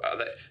be.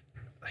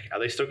 Are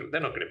they still?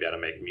 They're not going to be able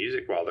to make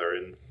music while they're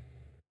in.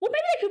 Well,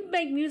 maybe they could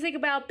make music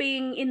about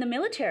being in the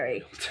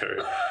military.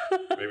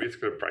 Maybe it's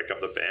going to break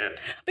up the band.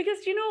 Because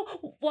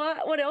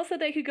what else that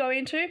they could go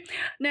into?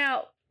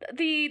 Now,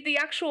 the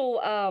actual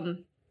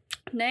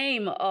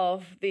name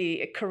of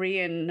the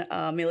Korean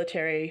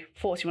military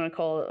force, you want to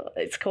call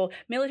it's called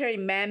Military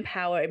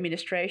Manpower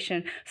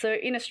Administration. So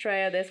in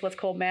Australia, there's what's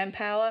called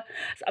Manpower.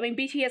 So, I mean,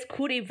 BTS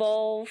could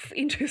evolve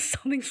into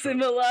something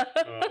similar.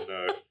 Oh,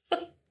 no.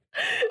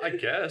 I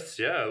guess,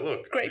 yeah.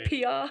 Look, Great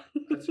PR.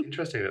 It's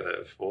interesting that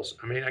they're forced.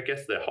 I mean, I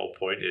guess their whole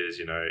point is,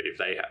 if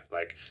they have,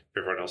 if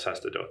everyone else has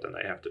to do it, then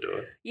they have to do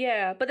it.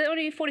 Yeah, but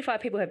only 45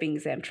 people have been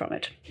exempt from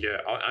it. Yeah,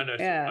 I know.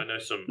 I know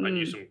some. I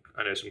know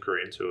some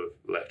Koreans who have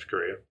left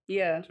Korea.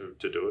 Yeah.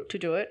 To do it. To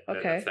do it.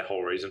 Okay. That's the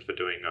whole reason for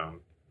doing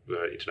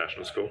the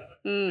international school.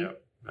 Yeah.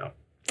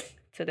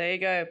 So there you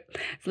go.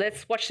 So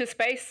let's watch this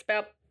space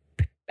about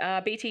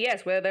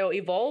BTS, where they'll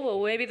evolve,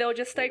 or maybe they'll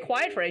just stay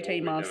quiet for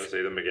 18 We'll months. never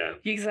see them again.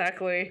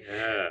 Exactly.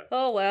 Yeah.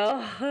 Oh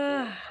well.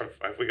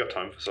 Have we got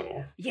time for some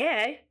more?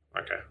 Yeah.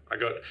 Okay.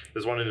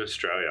 There's one in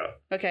Australia.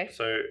 Okay.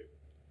 So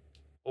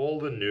all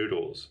the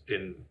noodles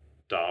in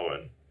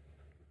Darwin.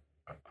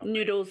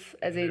 Noodles,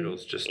 as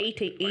noodles, in just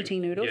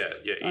eating noodles. Yeah,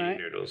 eating Alright.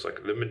 noodles.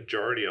 Like the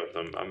majority of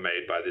them are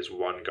made by this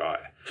one guy,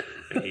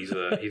 and he's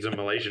a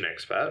Malaysian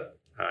expat.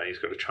 He's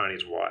got a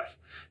Chinese wife,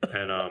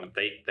 and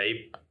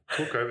they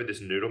took over this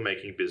noodle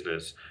making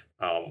business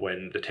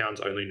when the town's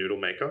only noodle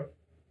maker,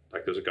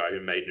 like there was a guy who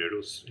made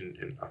noodles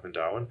up in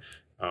Darwin,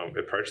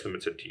 approached them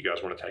and said, "Do you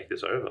guys want to take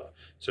this over?"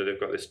 So they've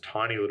got this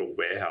tiny little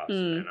warehouse,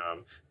 and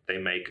they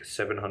make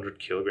 700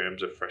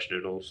 kilograms of fresh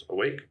noodles a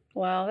week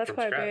Wow, that's from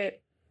quite a scratch.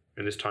 bit.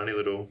 In this tiny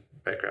little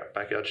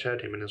backyard shed,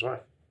 him and his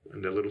wife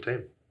and their little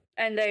team.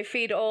 And they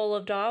feed all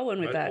of Darwin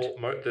with that.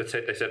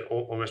 They said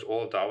almost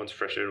all of Darwin's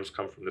fresh noodles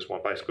come from this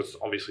one place because it's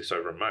obviously so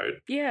remote.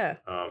 Yeah.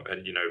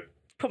 And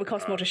Probably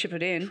costs more to ship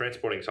it in.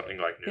 transporting something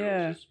like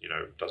noodles is,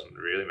 doesn't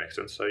really make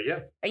sense. So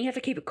yeah. And you have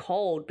to keep it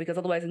cold because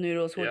otherwise the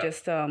noodles will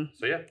just So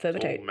yeah, it's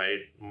fermentate.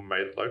 all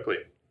made locally.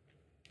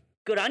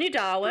 Good on you,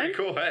 Darwin. Pretty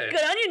cool, hey?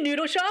 Good on you,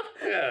 noodle shop.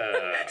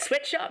 Yeah.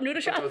 Sweatshop, noodle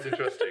I shop. thought it was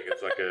interesting.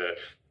 It's like a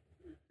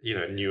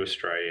new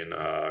Australian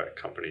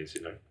companies,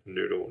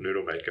 noodle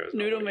makers.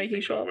 Noodle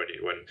making shop.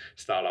 When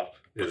startup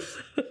is,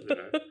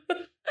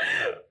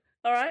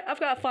 All right, I've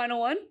got a final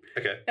one.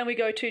 Okay. And we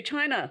go to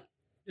China.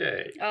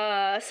 Yay.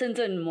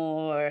 Shenzhen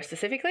more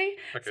specifically.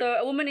 Okay. So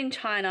a woman in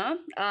China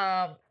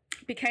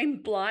became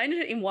blind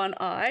in one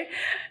eye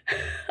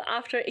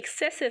after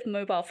excessive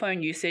mobile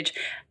phone usage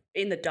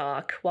in the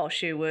dark while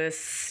she was,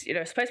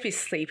 supposed to be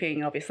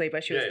sleeping, obviously,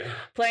 but she was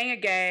playing a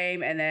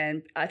game, and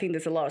then I think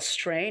there's a lot of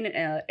strain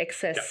and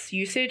excess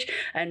usage,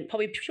 and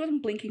probably she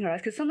wasn't blinking her eyes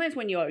because sometimes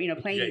when you're,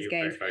 playing these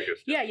games, very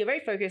focused. you're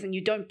very focused and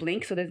you don't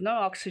blink, so there's no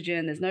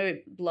oxygen, there's no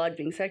blood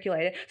being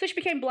circulated. So she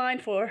became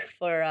blind for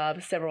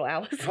several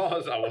hours.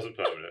 I wasn't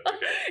permanent.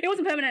 Okay. It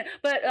wasn't permanent,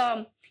 but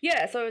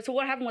so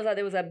what happened was that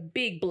there was a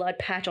big blood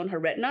patch on her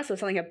retina, so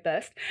something had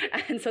burst,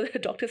 and so the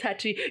doctors had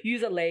to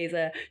use a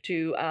laser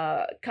to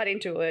cut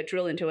into it,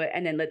 drill into it,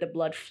 and then let the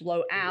blood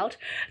flow out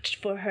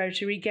for her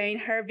to regain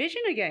her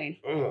vision again.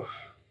 Oh,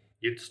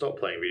 you'd stop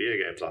playing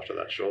video games after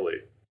that, surely.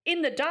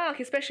 In the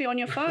dark, especially on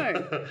your phone.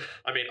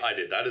 I mean, I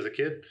did that as a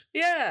kid.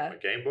 Yeah. My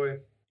Game Boy.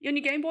 On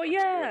your Game Boy,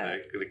 yeah.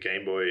 When the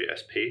Game Boy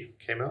SP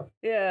came out.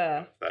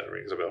 Yeah. If that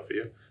rings a bell for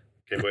you.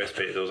 Game Boy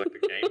SP, there was like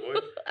the Game Boy.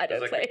 I don't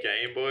There's play. like the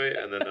Game Boy,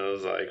 and then there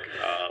was like,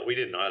 we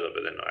didn't either,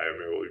 but then I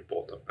remember we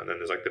bought them. And then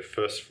there's like the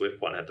first flip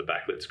one had the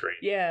backlit screen.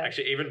 Yeah.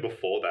 Actually, even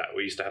before that,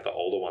 we used to have the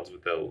older ones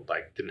with the,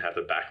 didn't have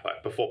the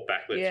backlight, before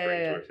backlit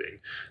screens were a thing.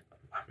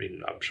 I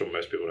mean, I'm sure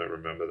most people don't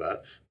remember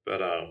that, but,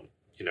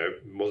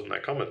 wasn't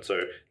that common. So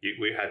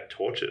we had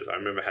torches. I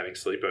remember having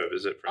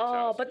sleepovers at friends'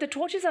 house. But the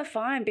torches are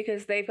fine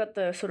because they've got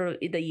the sort of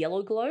the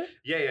yellow glow.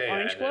 Yeah.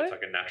 Orange And glow? it's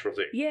like a natural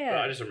thing. Yeah.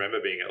 But I just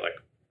remember being at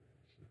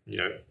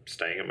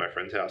staying at my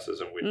friends'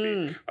 houses, and we'd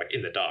be like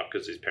in the dark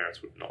because his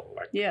parents would not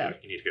you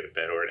need to go to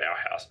bed, or at our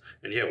house,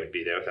 and we'd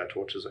be there with our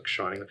torches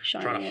shining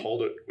trying to it.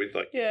 hold it with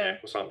your neck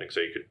or something so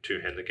you could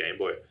two-hand the Game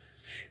Boy.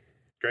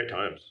 Great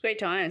times. Great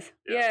times.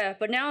 Yeah. Yeah,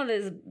 but now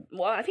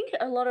I think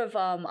a lot of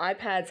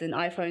iPads and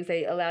iPhones,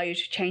 they allow you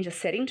to change the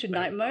setting to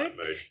night mode.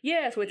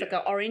 Yeah, so it's like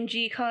an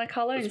orangey kind of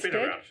color It's instead.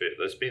 been around for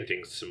there's been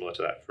things similar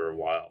to that for a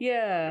while. I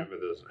Yeah. remember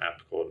there was an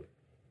app called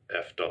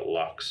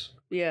F.Lux.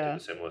 Yeah.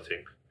 Did a similar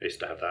thing. I used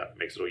to have that.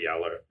 Makes it all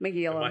yellow. Make it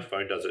And yellow. my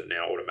phone does it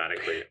now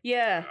automatically.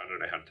 Yeah. I don't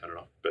know how to turn it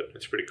off, but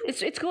it's pretty cool.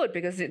 It's good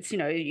because it's,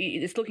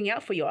 it's looking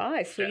out for your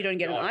eyes so you don't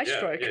get an eye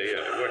stroke. Yeah,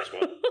 it works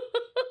well.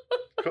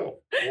 Cool.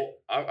 Well,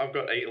 I've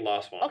got a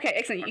last one. Okay,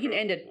 excellent. You can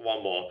end it.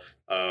 One more.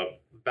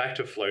 Back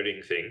to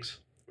floating things.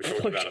 We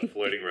talked about a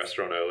floating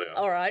restaurant earlier.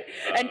 All right.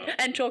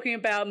 And talking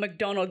about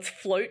McDonald's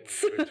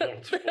floats.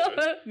 McDonald's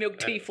floats. Milk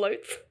tea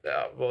floats.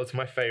 Well, it's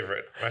my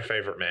favorite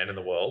man in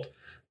the world.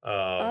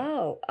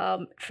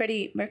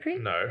 Freddie Mercury?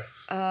 No.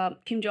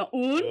 Kim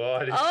Jong-un?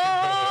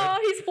 Oh,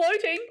 he's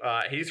floating.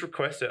 He's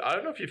requested, I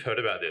don't know if you've heard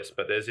about this,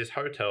 but there's this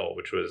hotel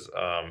which was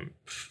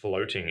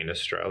floating in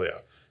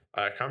Australia.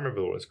 I can't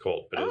remember what it's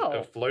called, but it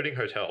was a floating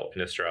hotel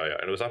in Australia,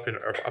 and it was up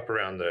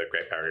around the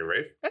Great Barrier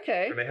Reef.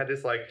 Okay. And they had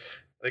this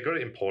they got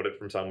it imported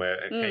from somewhere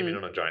and came in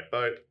on a giant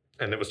boat,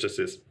 and it was just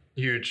this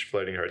huge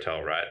floating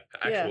hotel, right?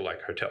 Actual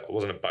hotel. It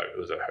wasn't a boat; it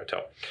was a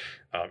hotel.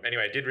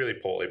 Anyway, it did really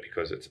poorly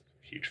because it's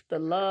huge. The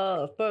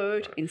Love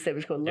Boat. Instead, it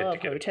was called Love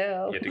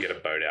Hotel. You had to get a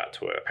boat out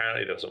to it.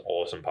 Apparently, there were some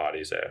awesome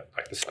parties there.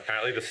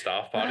 Apparently, the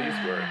staff parties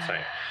were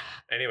insane.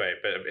 Anyway,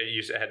 but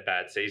it had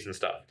bad seas and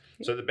stuff.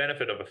 So the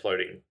benefit of a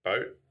floating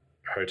boat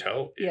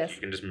hotel is you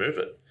can just move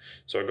it.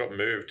 So I got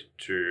moved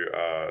to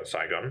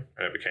Saigon,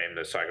 and it became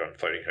the Saigon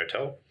Floating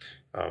Hotel,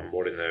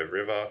 moored in the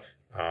river,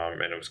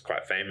 and it was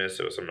quite famous.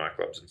 There were some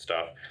nightclubs and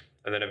stuff.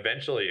 And then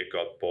eventually it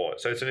got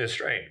bought. So it's an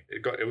Australian.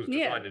 It was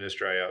designed in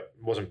Australia. It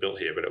wasn't built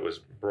here, but it was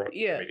brought.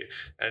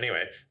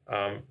 Anyway,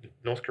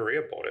 North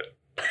Korea bought it.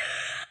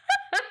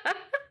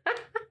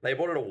 They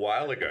bought it a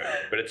while ago,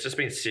 but it's just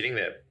been sitting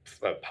there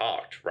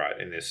parked, right,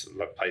 in this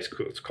place.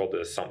 It's called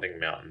the Something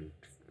Mountain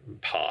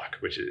Park,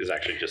 which is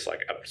actually just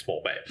like a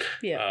small bay.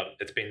 Yeah.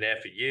 It's been there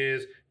for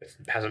years. It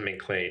hasn't been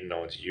cleaned. No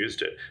one's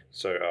used it.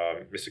 So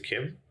Mr.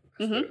 Kim,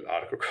 as the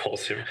article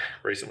calls him,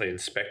 recently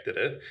inspected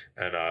it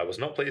and was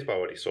not pleased by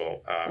what he saw.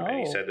 And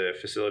he said the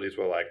facilities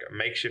were like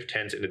makeshift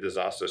tents in a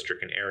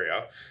disaster-stricken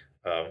area.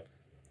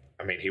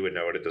 I mean, he would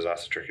know what a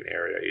disaster-stricken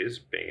area is,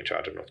 being in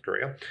charge of North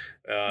Korea.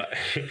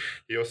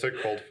 He also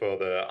called for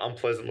the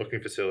unpleasant-looking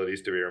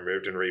facilities to be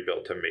removed and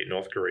rebuilt to meet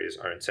North Korea's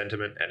own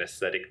sentiment and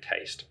aesthetic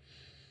taste.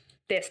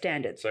 Their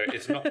standards. So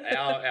it's not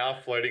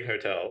our floating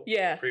hotel.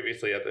 Yeah.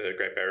 Previously at the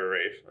Great Barrier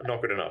Reef. Not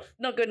good enough.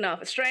 Not good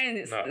enough.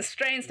 Australian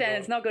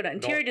standards, not good enough.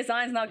 Interior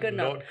design's not good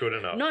enough. Not good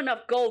enough. Not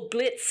enough gold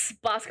glitz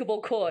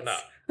basketball courts.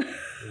 No.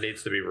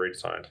 Needs to be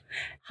redesigned.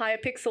 Higher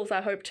pixels, I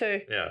hope,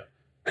 too. Yeah.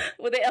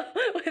 With their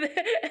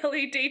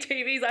LED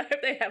TVs, I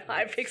hope they have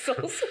high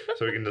pixels.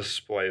 So we can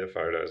display the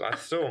photos. I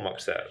still am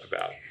upset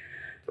about...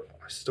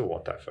 I still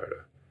want that photo.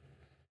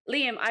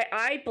 Liam,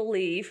 I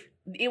believe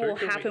it will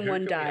happen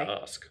one day.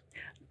 Ask?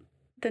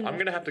 I'm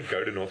going to have to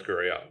go to North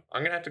Korea.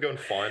 I'm going to have to go and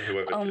find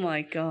whoever. Oh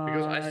my God.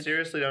 Because I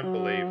seriously don't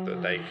believe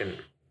that they can...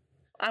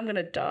 I'm going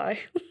to die.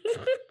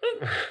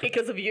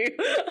 Because of you.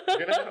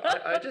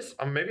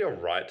 Maybe I'll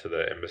write to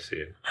the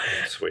embassy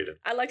in Sweden.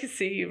 I'd like to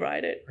see you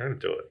write it. I'm going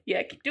to do it.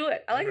 Yeah, do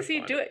it. I'd like to see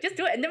you do it. Just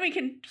do it. And then we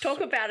can talk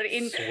about it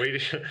in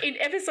Swedish. In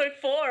episode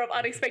 4 of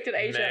Unexpected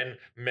Asia.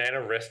 Man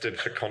arrested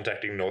for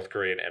contacting North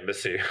Korean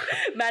embassy.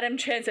 Madam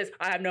Chen says,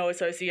 I have no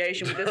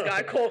association with this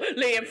guy called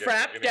Liam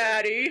Frapp,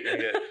 Daddy. You're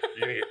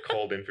going to get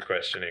called in for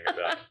questioning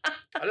about...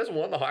 I just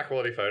want the high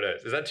quality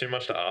photos. Is that too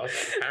much to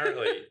ask?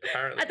 Apparently.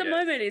 At the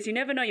moment it is. You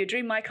never know. Your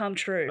dream might come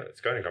true.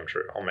 It's going to come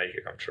true. I'll make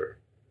it come true.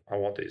 I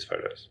want these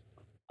photos.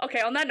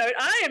 Okay, on that note,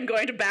 I am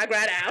going to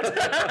Bagrat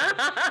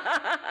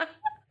out.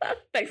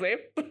 Thanks, Liam.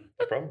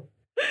 No problem.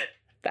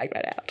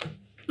 Bagrat out.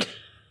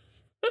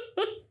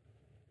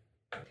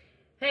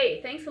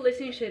 Hey, thanks for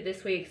listening to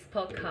this week's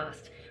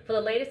podcast. For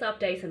the latest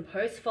updates and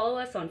posts, follow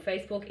us on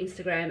Facebook,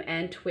 Instagram,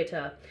 and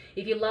Twitter.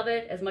 If you love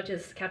it as much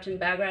as Captain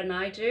Bagrat and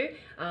I do,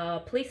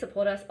 please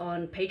support us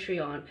on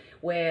Patreon,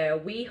 where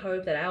we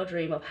hope that our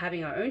dream of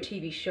having our own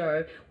TV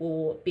show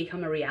will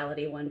become a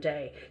reality one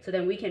day. So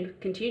then we can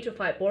continue to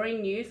fight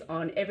boring news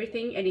on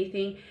everything,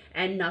 anything,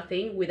 and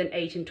nothing with an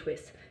Asian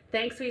twist.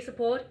 Thanks for your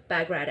support.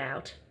 Bagrat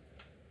out.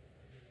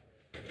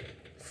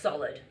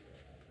 Solid.